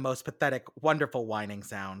made the most pathetic, wonderful whining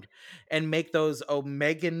sound, and make those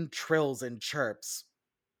Omegan trills and chirps.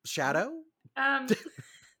 Shadow? The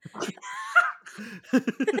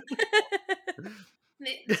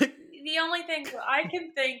only thing that I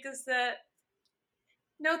can think is that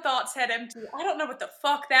no thoughts had empty. I don't know what the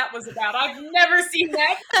fuck that was about. I've never seen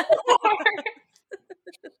that before.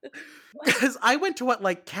 Because I went to what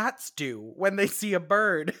like cats do when they see a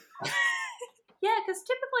bird. Yeah, because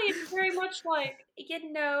typically it's very much like,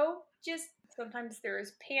 just sometimes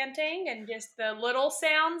there's panting and just the little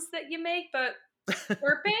sounds that you make, but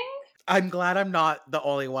chirping? I'm glad I'm not the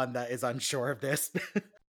only one that is unsure of this.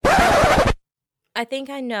 I think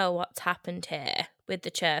I know what's happened here with the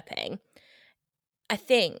chirping. I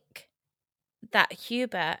think that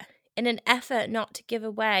Hubert, in an effort not to give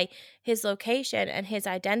away his location and his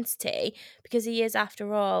identity, because he is,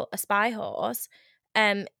 after all, a spy horse,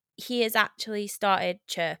 he has actually started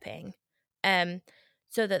chirping,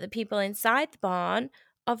 so that the people inside the barn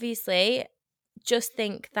obviously just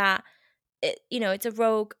think that it's a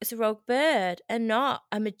rogue bird and not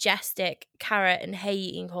a majestic carrot and hay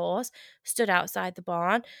eating horse stood outside the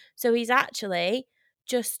barn. So he's actually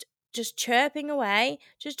just chirping away,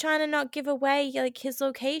 just trying to not give away like his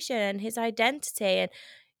location and his identity,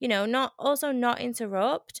 and not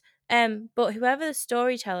interrupt. But whoever the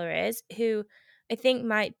storyteller is, who I think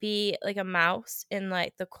might be like a mouse in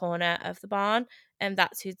like the corner of the barn, and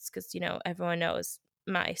that's who's, because everyone knows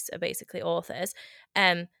mice are basically authors.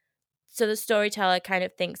 So the storyteller kind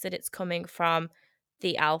of thinks that it's coming from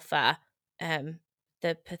the alpha,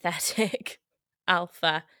 the pathetic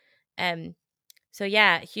alpha. So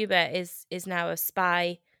yeah, Hubert is now a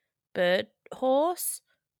spy bird horse.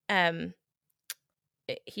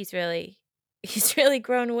 He's really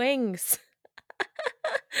grown wings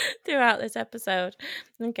throughout this episode.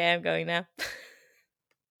 Okay, I'm going now.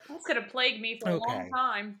 That's going to plague me for a long Okay.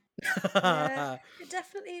 time. Yeah, it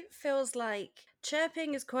definitely feels like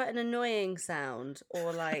chirping is quite an annoying sound,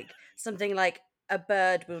 or like something like a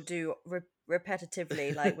bird will do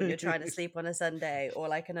repetitively, like when you're trying to sleep on a Sunday, or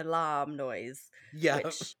like an alarm noise. Yeah.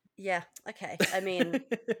 Which, yeah, okay. I mean,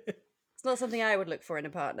 it's not something I would look for in a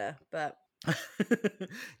partner, but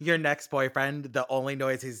Your next boyfriend, the only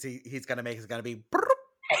noise he's gonna make is gonna be. do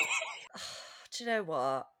you know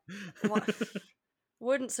what?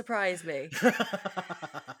 Wouldn't surprise me.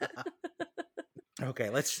 Okay,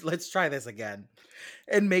 let's try this again,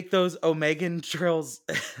 and make those Omegan trills.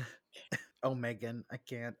 Omegan, I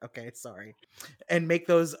can't. Okay, sorry. And make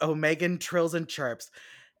those Omegan trills and chirps.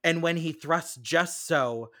 And when he thrusts just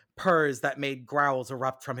so, purrs that made growls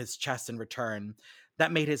erupt from his chest in return,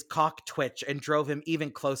 that made his cock twitch and drove him even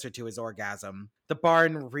closer to his orgasm. The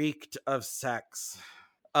barn reeked of sex,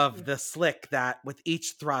 of the slick that, with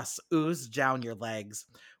each thrust, oozed down your legs,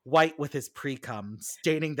 white with his pre-cum,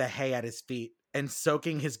 staining the hay at his feet, and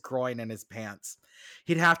soaking his groin and his pants.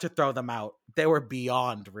 He'd have to throw them out. They were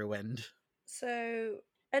beyond ruined. So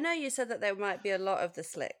I know you said that there might be a lot of the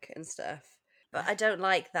slick and stuff, but I don't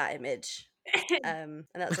like that image. And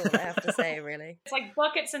that's all I have to say, really. It's like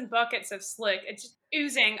buckets and buckets of slick. It's just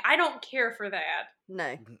oozing. I don't care for that.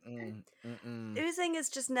 No. Mm-mm, mm-mm. Oozing is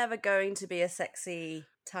just never going to be a sexy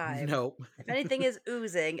time. Nope. If anything is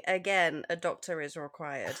oozing, again, a doctor is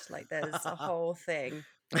required. Like, there's a whole thing.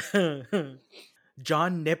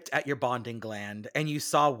 John nipped at your bonding gland, and you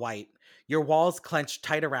saw white. Your walls clenched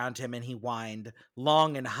tight around him, and he whined,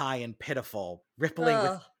 long and high and pitiful, rippling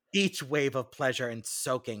with Ugh. each wave of pleasure and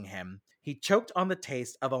soaking him. He choked on the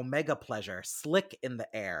taste of omega pleasure, slick in the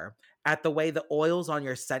air, at the way the oils on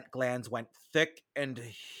your scent glands went thick and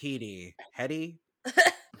heady. Heady?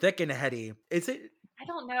 Thick and heady. Is it? I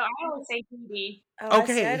don't know. I always say heady. Oh,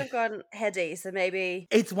 Okay. I'd have gone heady, so maybe.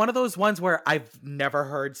 It's one of those ones where I've never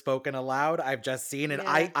heard spoken aloud. I've just seen, and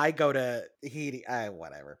Yeah. I go to heady.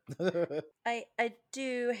 Whatever. I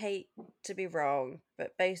do hate to be wrong,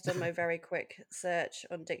 but based on my very quick search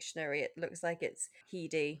on dictionary, it looks like it's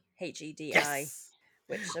heedy, Hedi, Yes.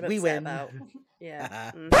 which I'm We upset win. about.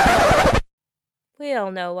 Yeah. We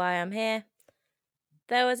all know why I'm here.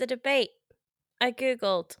 There was a debate. I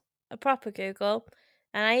googled, a proper Google,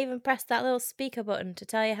 and I even pressed that little speaker button to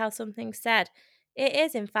tell you how something's said. It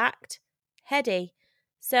is, in fact, heady.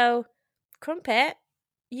 So, Crumpet,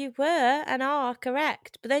 you were and are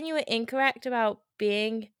correct, but then you were incorrect about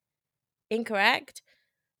being incorrect.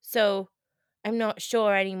 So, I'm not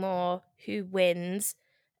sure anymore who wins.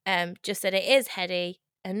 Just that it is heady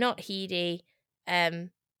and not heedy.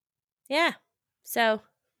 Yeah. So,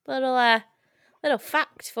 little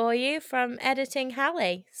fact for you from editing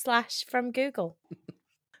Hallie / from Google.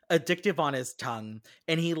 Addictive on his tongue,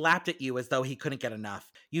 and he lapped at you as though he couldn't get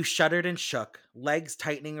enough. You shuddered and shook, legs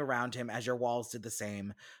tightening around him as your walls did the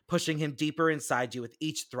same, pushing him deeper inside you with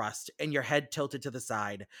each thrust, and your head tilted to the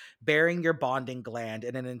side, bearing your bonding gland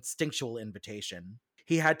in an instinctual invitation.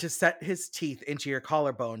 He had to set his teeth into your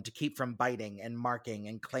collarbone to keep from biting and marking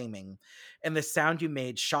and claiming, and the sound you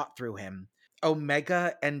made shot through him.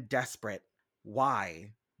 Omega and desperate. Why?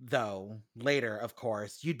 Though, later, of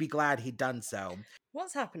course, you'd be glad he'd done so.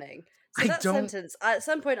 What's happening? So I that don't. sentence, at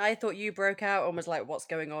some point I thought you broke out and was like, what's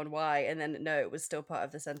going on, why? And then no, it was still part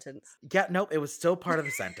of the sentence. Yeah, nope, it was still part of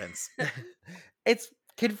the sentence. It's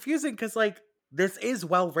confusing because, like, this is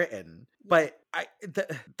well written, but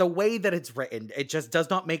the way that it's written, it just does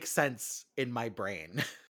not make sense in my brain.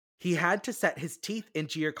 He had to set his teeth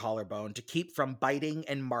into your collarbone to keep from biting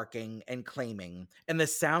and marking and claiming, and the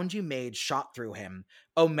sound you made shot through him,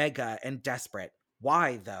 omega and desperate.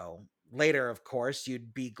 Why, though? Later, of course,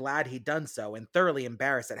 you'd be glad he'd done so and thoroughly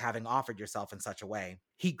embarrassed at having offered yourself in such a way.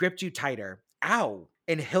 He gripped you tighter, ow,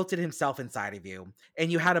 and hilted himself inside of you,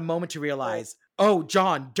 and you had a moment to realize, oh,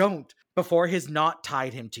 John, don't, before his knot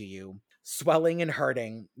tied him to you. Swelling and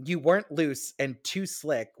hurting, you weren't loose and too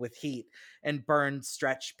slick with heat and burn,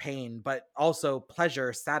 stretch, pain, but also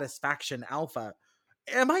pleasure, satisfaction, alpha.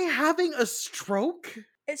 Am I having a stroke?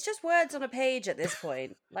 It's just words on a page at this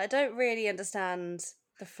point. Like, I don't really understand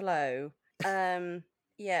the flow.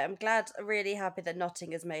 Yeah, I'm really happy that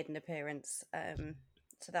Notting has made an appearance.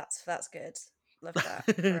 So that's good. Love that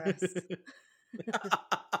for us.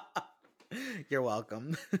 You're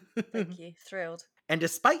welcome. Thank you. Thrilled. And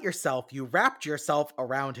despite yourself, you wrapped yourself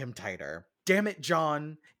around him tighter. Damn it,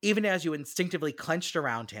 John. Even as you instinctively clenched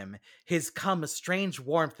around him, his cum a strange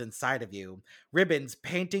warmth inside of you, ribbons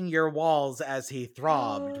painting your walls as he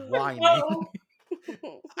throbbed, whining. No.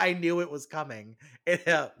 I knew it was coming.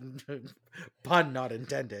 Pun not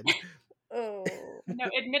intended. Oh. No,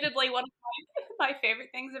 admittedly, one of my favorite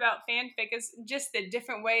things about fanfic is just the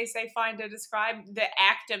different ways they find to describe the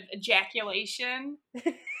act of ejaculation.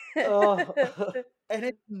 And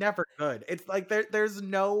it's never good. It's like there's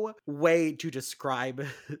no way to describe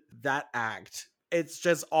that act. It's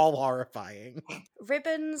just all horrifying.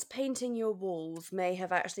 Ribbons painting your walls may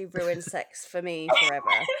have actually ruined sex for me forever.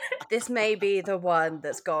 This may be the one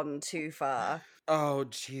that's gone too far. Oh,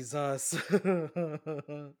 Jesus.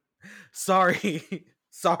 Sorry.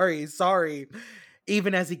 Sorry.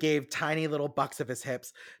 Even as he gave tiny little bucks of his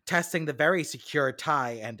hips, testing the very secure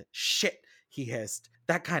tie, and shit, he hissed.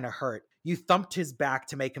 That kind of hurt. You thumped his back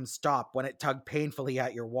to make him stop when it tugged painfully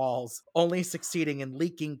at your walls, only succeeding in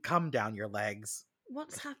leaking cum down your legs.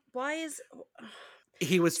 What's happened? Why is...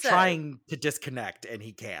 He was trying to disconnect, and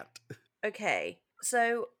he can't. Okay,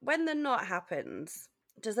 so when the knot happens,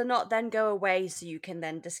 does the knot then go away so you can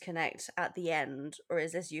then disconnect at the end? Or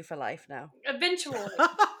is this you for life now? Eventually.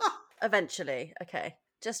 Eventually, okay.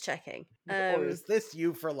 Just checking. Or is this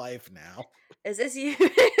you for life now? Is this you?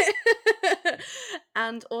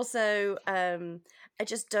 And also, I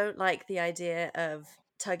just don't like the idea of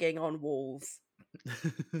tugging on walls.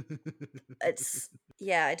 It's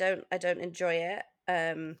I don't enjoy it.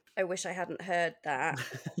 I wish I hadn't heard that.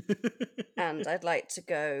 And I'd like to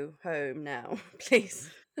go home now, please.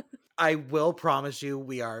 I will promise you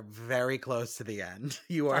we are very close to the end.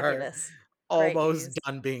 You Fabulous. are Great almost news.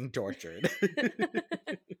 done being tortured.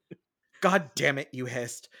 God damn it, you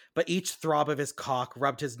hissed, but each throb of his cock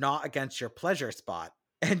rubbed his knot against your pleasure spot.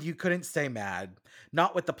 And you couldn't stay mad,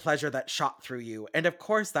 not with the pleasure that shot through you. And of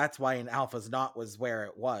course, that's why an alpha's knot was where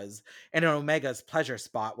it was, and an omega's pleasure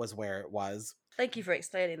spot was where it was. Thank you for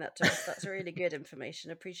explaining that to us. That's really good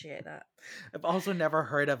information. Appreciate that. I've also never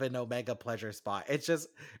heard of an omega pleasure spot. It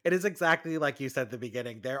is exactly like you said at the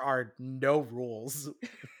beginning. There are no rules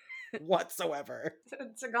whatsoever.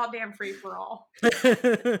 It's a goddamn free for all.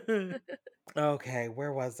 Okay,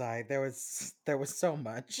 where was I? There was so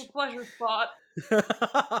much. It's a pleasure spot.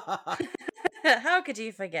 How could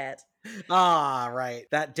you forget? Ah, right.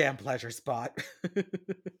 That damn pleasure spot.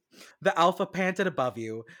 The alpha panted above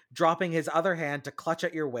you, dropping his other hand to clutch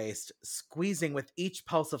at your waist, squeezing with each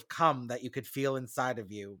pulse of cum that you could feel inside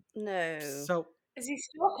of you. No. Is So he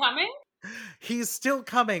still coming? he's still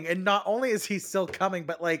coming, and not only is he still coming,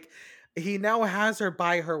 but like he now has her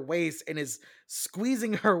by her waist and is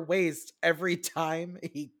squeezing her waist every time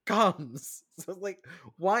he comes. So like,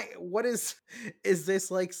 why? What is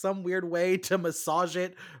this like some weird way to massage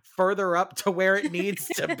it further up to where it needs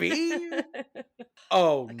to be?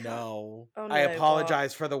 Oh no. Oh, I no,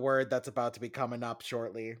 apologize for the word that's about to be coming up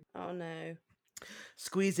shortly. Oh no.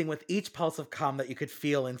 Squeezing with each pulse of cum that you could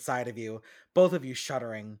feel inside of you, both of you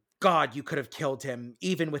shuddering. God, you could have killed him,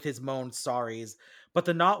 even with his moaned sorries. But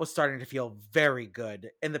the knot was starting to feel very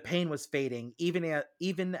good, and the pain was fading, even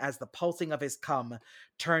as the pulsing of his cum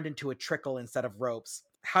turned into a trickle instead of ropes.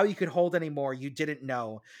 How you could hold any more, you didn't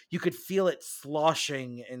know. You could feel it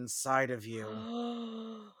sloshing inside of you.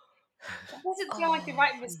 That doesn't sound like the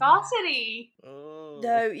right viscosity.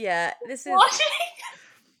 No, yeah. This is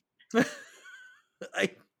Washing?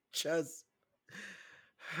 I just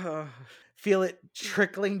feel it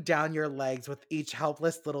trickling down your legs with each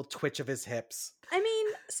helpless little twitch of his hips. I mean,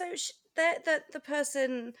 so the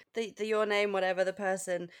person, the your name, whatever the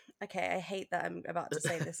person. Okay, I hate that I'm about to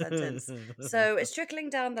say this sentence. So it's trickling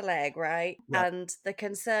down the leg, right? Yep. And the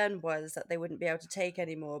concern was that they wouldn't be able to take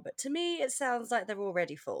anymore. But to me, it sounds like they're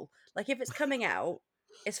already full. Like if it's coming out,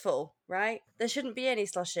 it's full, right? There shouldn't be any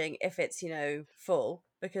sloshing if it's, full,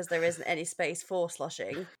 because there isn't any space for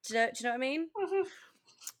sloshing. Do you know what I mean?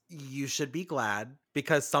 You should be glad,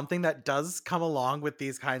 because something that does come along with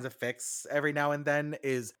these kinds of fics every now and then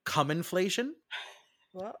is cum inflation.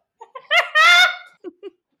 What?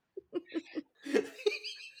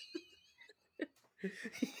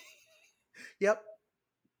 Yep.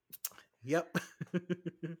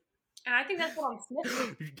 And I think that's what I'm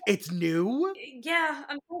sniffing. It's new? Yeah,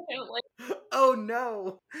 unfortunately. Oh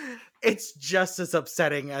no. It's just as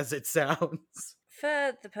upsetting as it sounds.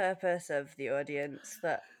 For the purpose of the audience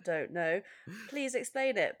that don't know, please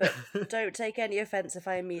explain it, but don't take any offense if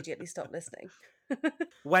I immediately stop listening.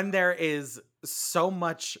 When there is so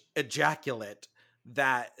much ejaculate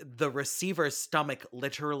that the receiver's stomach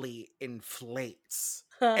literally inflates.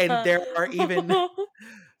 And there are even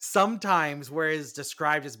some times where it's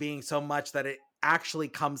described as being so much that it actually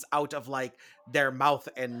comes out of like their mouth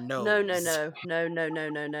and nose. No.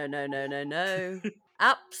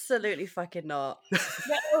 Absolutely fucking not. Yeah,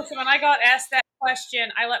 listen, when I got asked that question,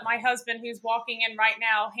 I let my husband, who's walking in right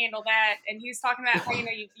now, handle that. And he was talking about how,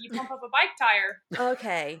 you pump up a bike tire.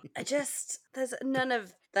 Okay, there's none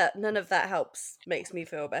of that helps. Makes me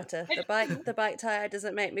feel better. The bike tire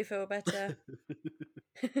doesn't make me feel better.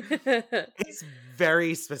 It's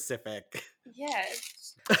very specific. Yeah.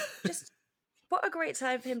 Just what a great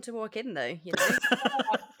time for him to walk in, though.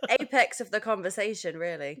 Apex of the conversation,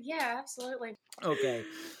 really. Yeah, absolutely. Okay.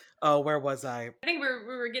 Oh, where was I? I think we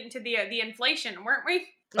were getting to the inflation, weren't we?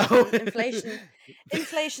 Oh.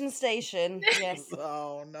 Inflation station. Yes.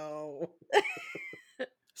 Oh no.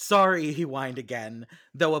 Sorry, he whined again,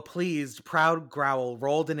 though a pleased, proud growl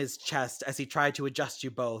rolled in his chest as he tried to adjust you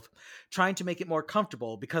both, trying to make it more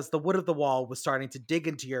comfortable because the wood of the wall was starting to dig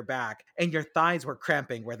into your back and your thighs were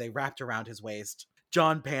cramping where they wrapped around his waist.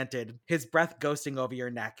 John panted, his breath ghosting over your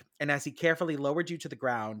neck, and as he carefully lowered you to the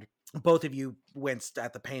ground, both of you winced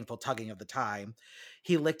at the painful tugging of the tie.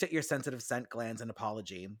 He licked at your sensitive scent glands in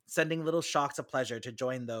apology, sending little shocks of pleasure to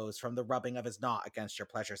join those from the rubbing of his knot against your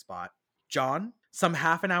pleasure spot. John? Some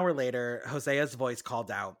half an hour later, Hosea's voice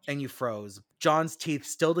called out, and you froze. John's teeth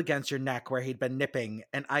stilled against your neck where he'd been nipping,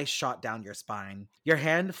 and ice shot down your spine. Your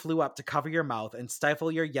hand flew up to cover your mouth and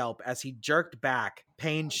stifle your yelp as he jerked back,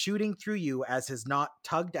 pain shooting through you as his knot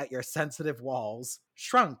tugged at your sensitive walls.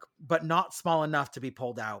 Shrunk, but not small enough to be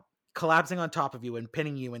pulled out, collapsing on top of you and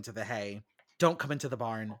pinning you into the hay. Don't come into the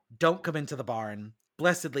barn. Don't come into the barn.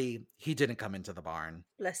 Blessedly, he didn't come into the barn.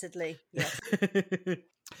 Blessedly, yes.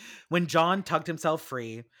 When John tugged himself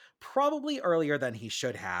free, probably earlier than he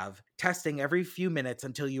should have, testing every few minutes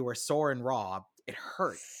until you were sore and raw, it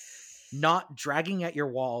hurt. Not dragging at your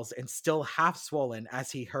walls and still half swollen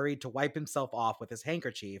as he hurried to wipe himself off with his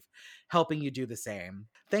handkerchief, helping you do the same.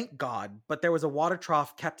 Thank God, but there was a water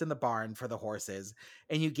trough kept in the barn for the horses,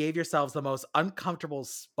 and you gave yourselves the most uncomfortable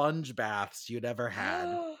sponge baths you'd ever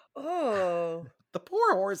had. Oh. The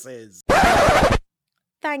poor horses.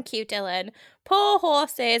 Thank you, Dylan. Poor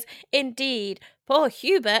horses, indeed. Poor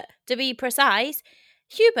Hubert, to be precise.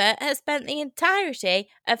 Hubert has spent the entirety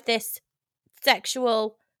of this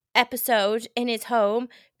sexual episode in his home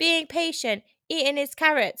being patient, eating his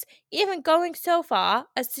carrots, even going so far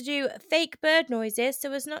as to do fake bird noises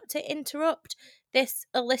so as not to interrupt this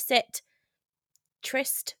illicit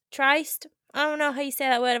tryst. I don't know how you say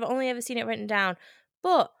that word. I've only ever seen it written down.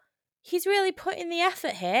 But he's really put in the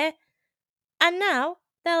effort here. And now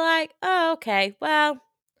they're like, oh, okay, well,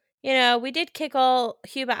 we did kick all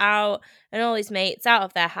Hubert out and all his mates out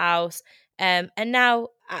of their house. And now,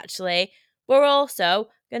 actually, we're also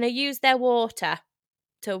going to use their water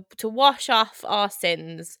to wash off our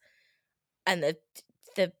sins and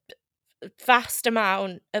the vast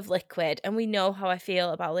amount of liquid. And we know how I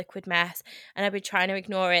feel about liquid mess. And I've been trying to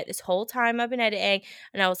ignore it this whole time I've been editing.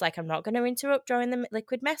 And I was like, I'm not going to interrupt during the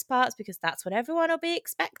liquid mess parts because that's what everyone will be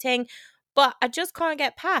expecting. But I just can't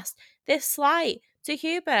get past this slight to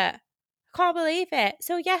Hubert. I can't believe it.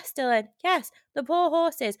 So yes, Dylan, yes, the poor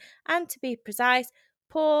horses. And to be precise,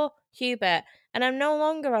 poor Hubert. And I'm no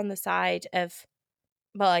longer on the side of,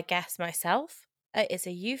 well, I guess myself. It's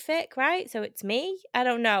a eufic, right? So it's me? I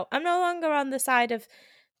don't know. I'm no longer on the side of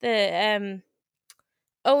the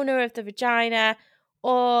owner of the vagina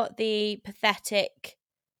or the pathetic,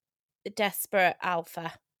 desperate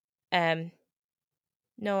alpha.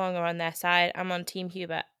 No longer on their side. I'm on Team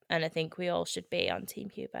Hubert, and I think we all should be on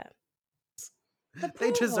Team Hubert. The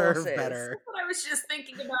They poor deserve horses. better. That's what I was just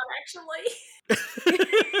thinking about, actually.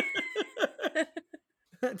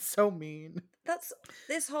 That's so mean.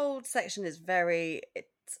 This whole section is very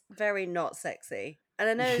not sexy. And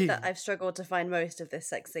I know that I've struggled to find most of this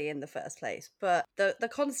sexy in the first place, but the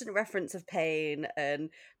constant reference of pain and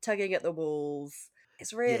tugging at the walls,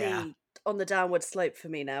 it's really on the downward slope for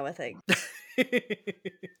me now, I think.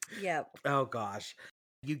 Yeah. Oh gosh.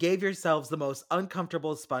 You gave yourselves the most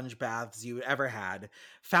uncomfortable sponge baths you ever had,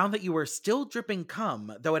 found that you were still dripping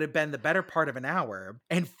cum, though it had been the better part of an hour,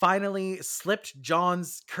 and finally slipped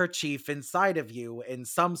John's kerchief inside of you in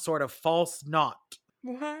some sort of false knot.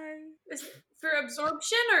 Why? Is it for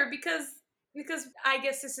absorption or because I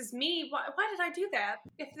guess this is me? Why did I do that?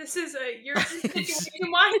 If this is your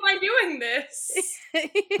situation, why am I doing this?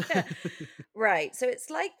 Yeah. Right. So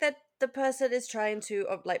it's like that the person is trying to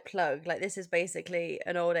like plug. Like this is basically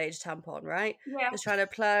an old age tampon, right? Yeah. It's trying to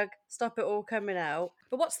plug, stop it all coming out.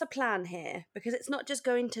 But what's the plan here? Because it's not just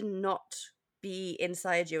going to not be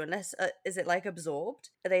inside you unless is it like absorbed?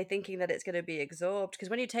 Are they thinking that it's going to be absorbed? Because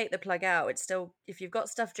when you take the plug out, it's still, if you've got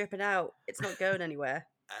stuff dripping out, it's not going anywhere.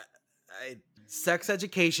 Sex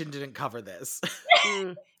education didn't cover this.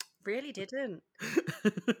 Really didn't.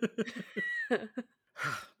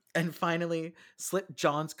 And finally, slip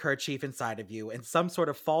John's kerchief inside of you in some sort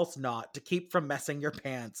of false knot to keep from messing your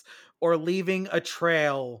pants or leaving a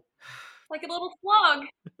trail. Like a little slug.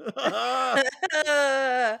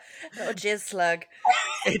 Little jizz slug.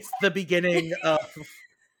 It's the beginning of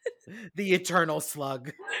the eternal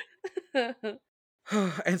slug.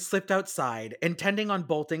 And slipped outside, intending on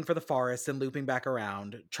bolting for the forest and looping back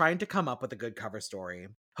around, trying to come up with a good cover story.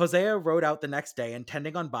 Hosea rode out the next day,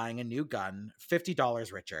 intending on buying a new gun,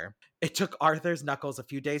 $50 richer. It took Arthur's knuckles a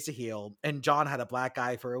few days to heal, and John had a black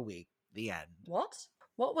eye for a week. The end. What?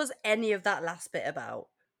 What was any of that last bit about?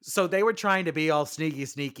 So they were trying to be all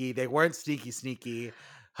sneaky. They weren't sneaky.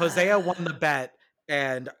 Hosea won the bet,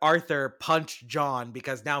 and Arthur punched John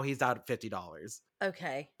because now he's out at $50.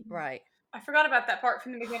 Okay, right. I forgot about that part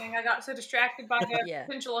from the beginning. I got so distracted by the Yeah.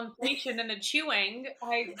 potential inflation and the chewing.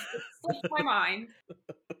 It slipped my mind.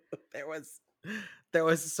 There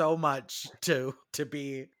was so much to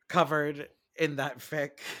be covered in that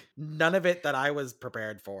fic. None of it that I was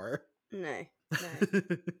prepared for. No.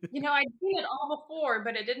 You know, I'd seen it all before,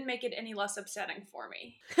 but it didn't make it any less upsetting for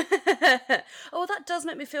me. Oh, that does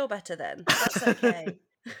make me feel better then. That's okay.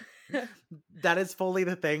 That is fully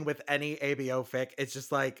the thing with any ABO fic. It's just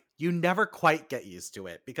like, you never quite get used to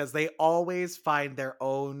it because they always find their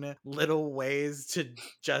own little ways to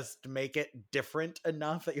just make it different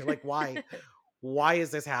enough that you're like, why? Why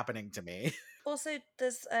is this happening to me? Also,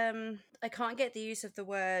 there's I can't get the use of the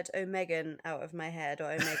word Omegan out of my head, or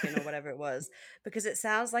Omegan or whatever it was, because it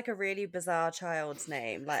sounds like a really bizarre child's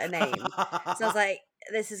name, like a name. Sounds like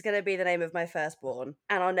this is going to be the name of my firstborn,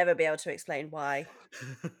 and I'll never be able to explain why,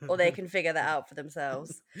 or they can figure that out for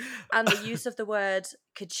themselves. And the use of the word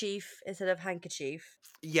kerchief instead of handkerchief.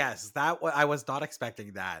 Yes, I was not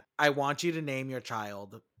expecting that. I want you to name your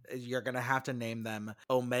child. You're gonna have to name them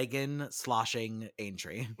Omegan Sloshing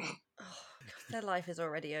Aintree. Their life is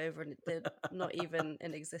already over and they're not even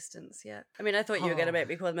in existence yet. I mean, I thought you were going to make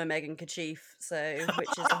me call them Omegan Kerchief, which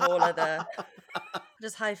is a whole other...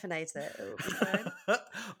 Just hyphenate it. It will be fine.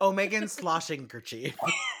 Omegan Sloshing Kerchief.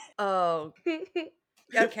 Oh.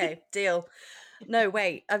 Okay, deal. No,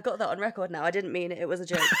 wait. I've got that on record now. I didn't mean it. It was a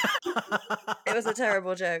joke. It was a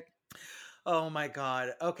terrible joke. Oh my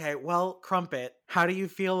god. Okay, well, Crumpet, how do you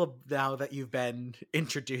feel now that you've been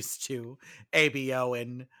introduced to ABO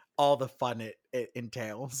and all the fun it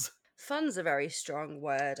entails? Fun's a very strong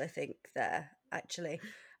word, I think, there, actually.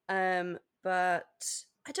 But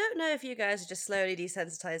I don't know if you guys are just slowly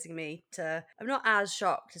desensitizing me to... I'm not as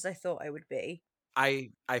shocked as I thought I would be. I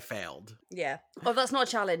failed. Yeah. Oh, that's not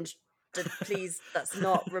a challenge. Please, that's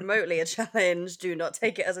not remotely a challenge. Do not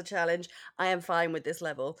take it as a challenge. I am fine with this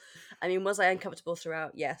level. I mean, was I uncomfortable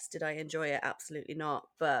throughout? Yes. Did I enjoy it? Absolutely not.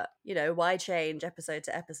 But, why change episode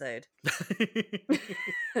to episode?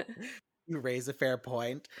 You raise a fair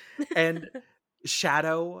point. And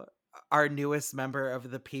Shadow, our newest member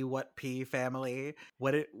of the P What P family,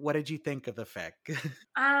 what did you think of the fic?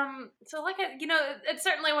 So it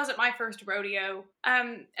certainly wasn't my first rodeo.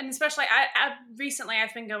 And especially I recently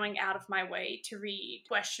I've been going out of my way to read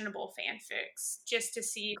questionable fanfics just to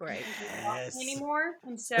see if people talk anymore.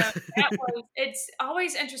 And so it's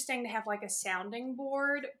always interesting to have like a sounding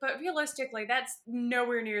board, but realistically that's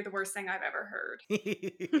nowhere near the worst thing I've ever heard.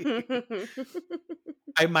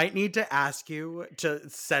 I might need to ask you to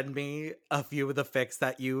send me a few of the fics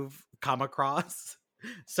that you've come across.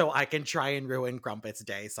 so I can try and ruin Crumpet's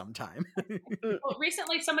day sometime. Well,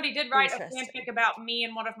 recently somebody did write a Interesting. fanfic about me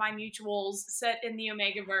and one of my mutuals set in the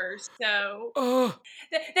Omegaverse. So Oh,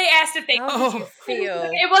 they asked if they. How did you Oh. feel?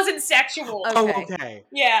 It wasn't sexual. Okay. okay.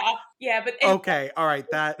 Yeah, but Okay, all right,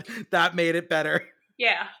 that made it better.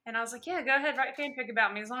 yeah, and I was like, yeah, go ahead, write fanfic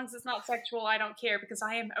about me as long as it's not sexual. I don't care because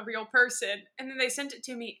I am a real person. And then they sent it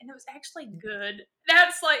to me, and it was actually good.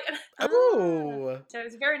 That's like. Ooh. So it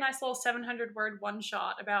was a very nice little 700-word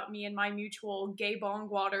one-shot about me and my mutual gay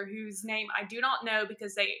bongwater, whose name I do not know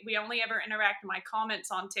because we only ever interact in my comments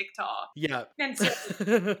on TikTok. Yeah. And so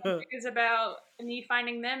it is about me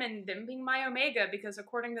finding them and them being my Omega because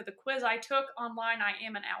according to the quiz I took online, I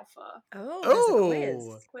am an alpha. Oh, there's a Ooh.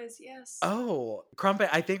 quiz. Quiz, yes. Oh, Crumpet,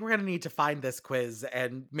 I think we're going to need to find this quiz,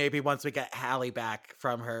 and maybe once we get Hallie back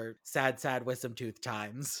from her sad wisdom tooth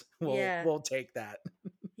times, we'll take that.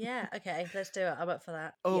 Yeah, okay, let's do it. I'm up for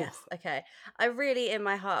that. Oh. Yes, okay. I really, in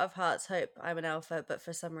my heart of hearts, hope I'm an alpha, but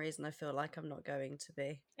for some reason I feel like I'm not going to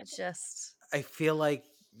be. It's just... I feel like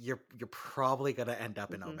you're probably going to end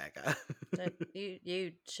up in Omega. Don't,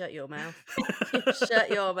 you shut your mouth. Shut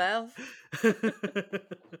your mouth.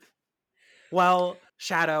 Well,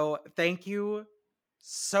 Shadow, thank you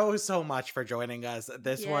so much for joining us.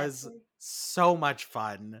 This was so much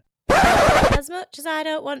fun. As much as I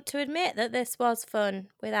don't want to admit that this was fun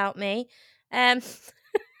without me, it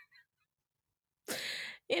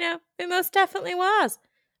most definitely was.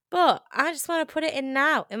 But I just want to put it in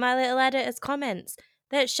now in my little editor's comments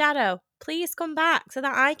that Shadow, please come back so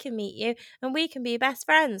that I can meet you and we can be best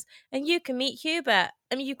friends and you can meet Hubert.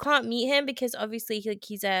 I mean, you can't meet him because obviously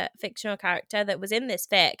he's a fictional character that was in this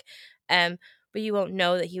fic, but you won't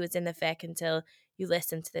know that he was in the fic until you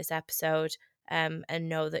listen to this episode and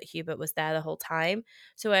know that Hubert was there the whole time.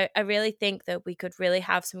 So I really think that we could really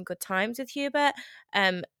have some good times with Hubert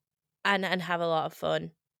and have a lot of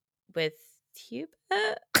fun with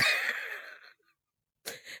Hubert.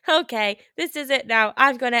 Okay, this is it now.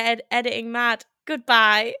 I'm gonna editing mad.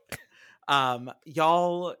 Goodbye.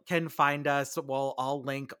 Y'all can find us. Well, I'll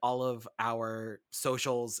link all of our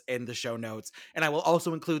socials in the show notes, and I will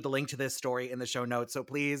also include the link to this story in the show notes. So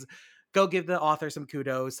please go give the author some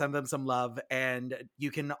kudos, send them some love, and you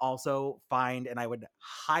can also find, and I would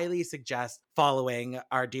highly suggest following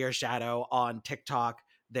our dear Shadow on TikTok.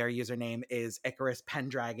 Their username is Icarus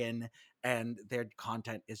Pendragon, and their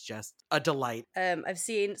content is just a delight. I've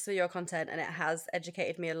seen some of your content, and it has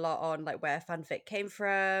educated me a lot on like where fanfic came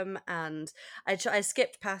from, and I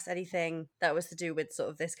skipped past anything that was to do with sort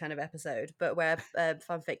of this kind of episode, but where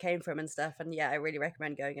fanfic came from and stuff. And yeah, I really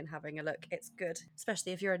recommend going and having a look. It's good,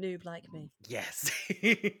 especially if you're a noob like me. Yes.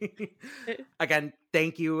 Again,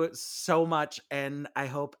 thank you so much, and I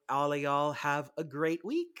hope all of y'all have a great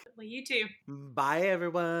week. Well, you too. Bye,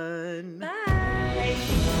 everyone. Bye.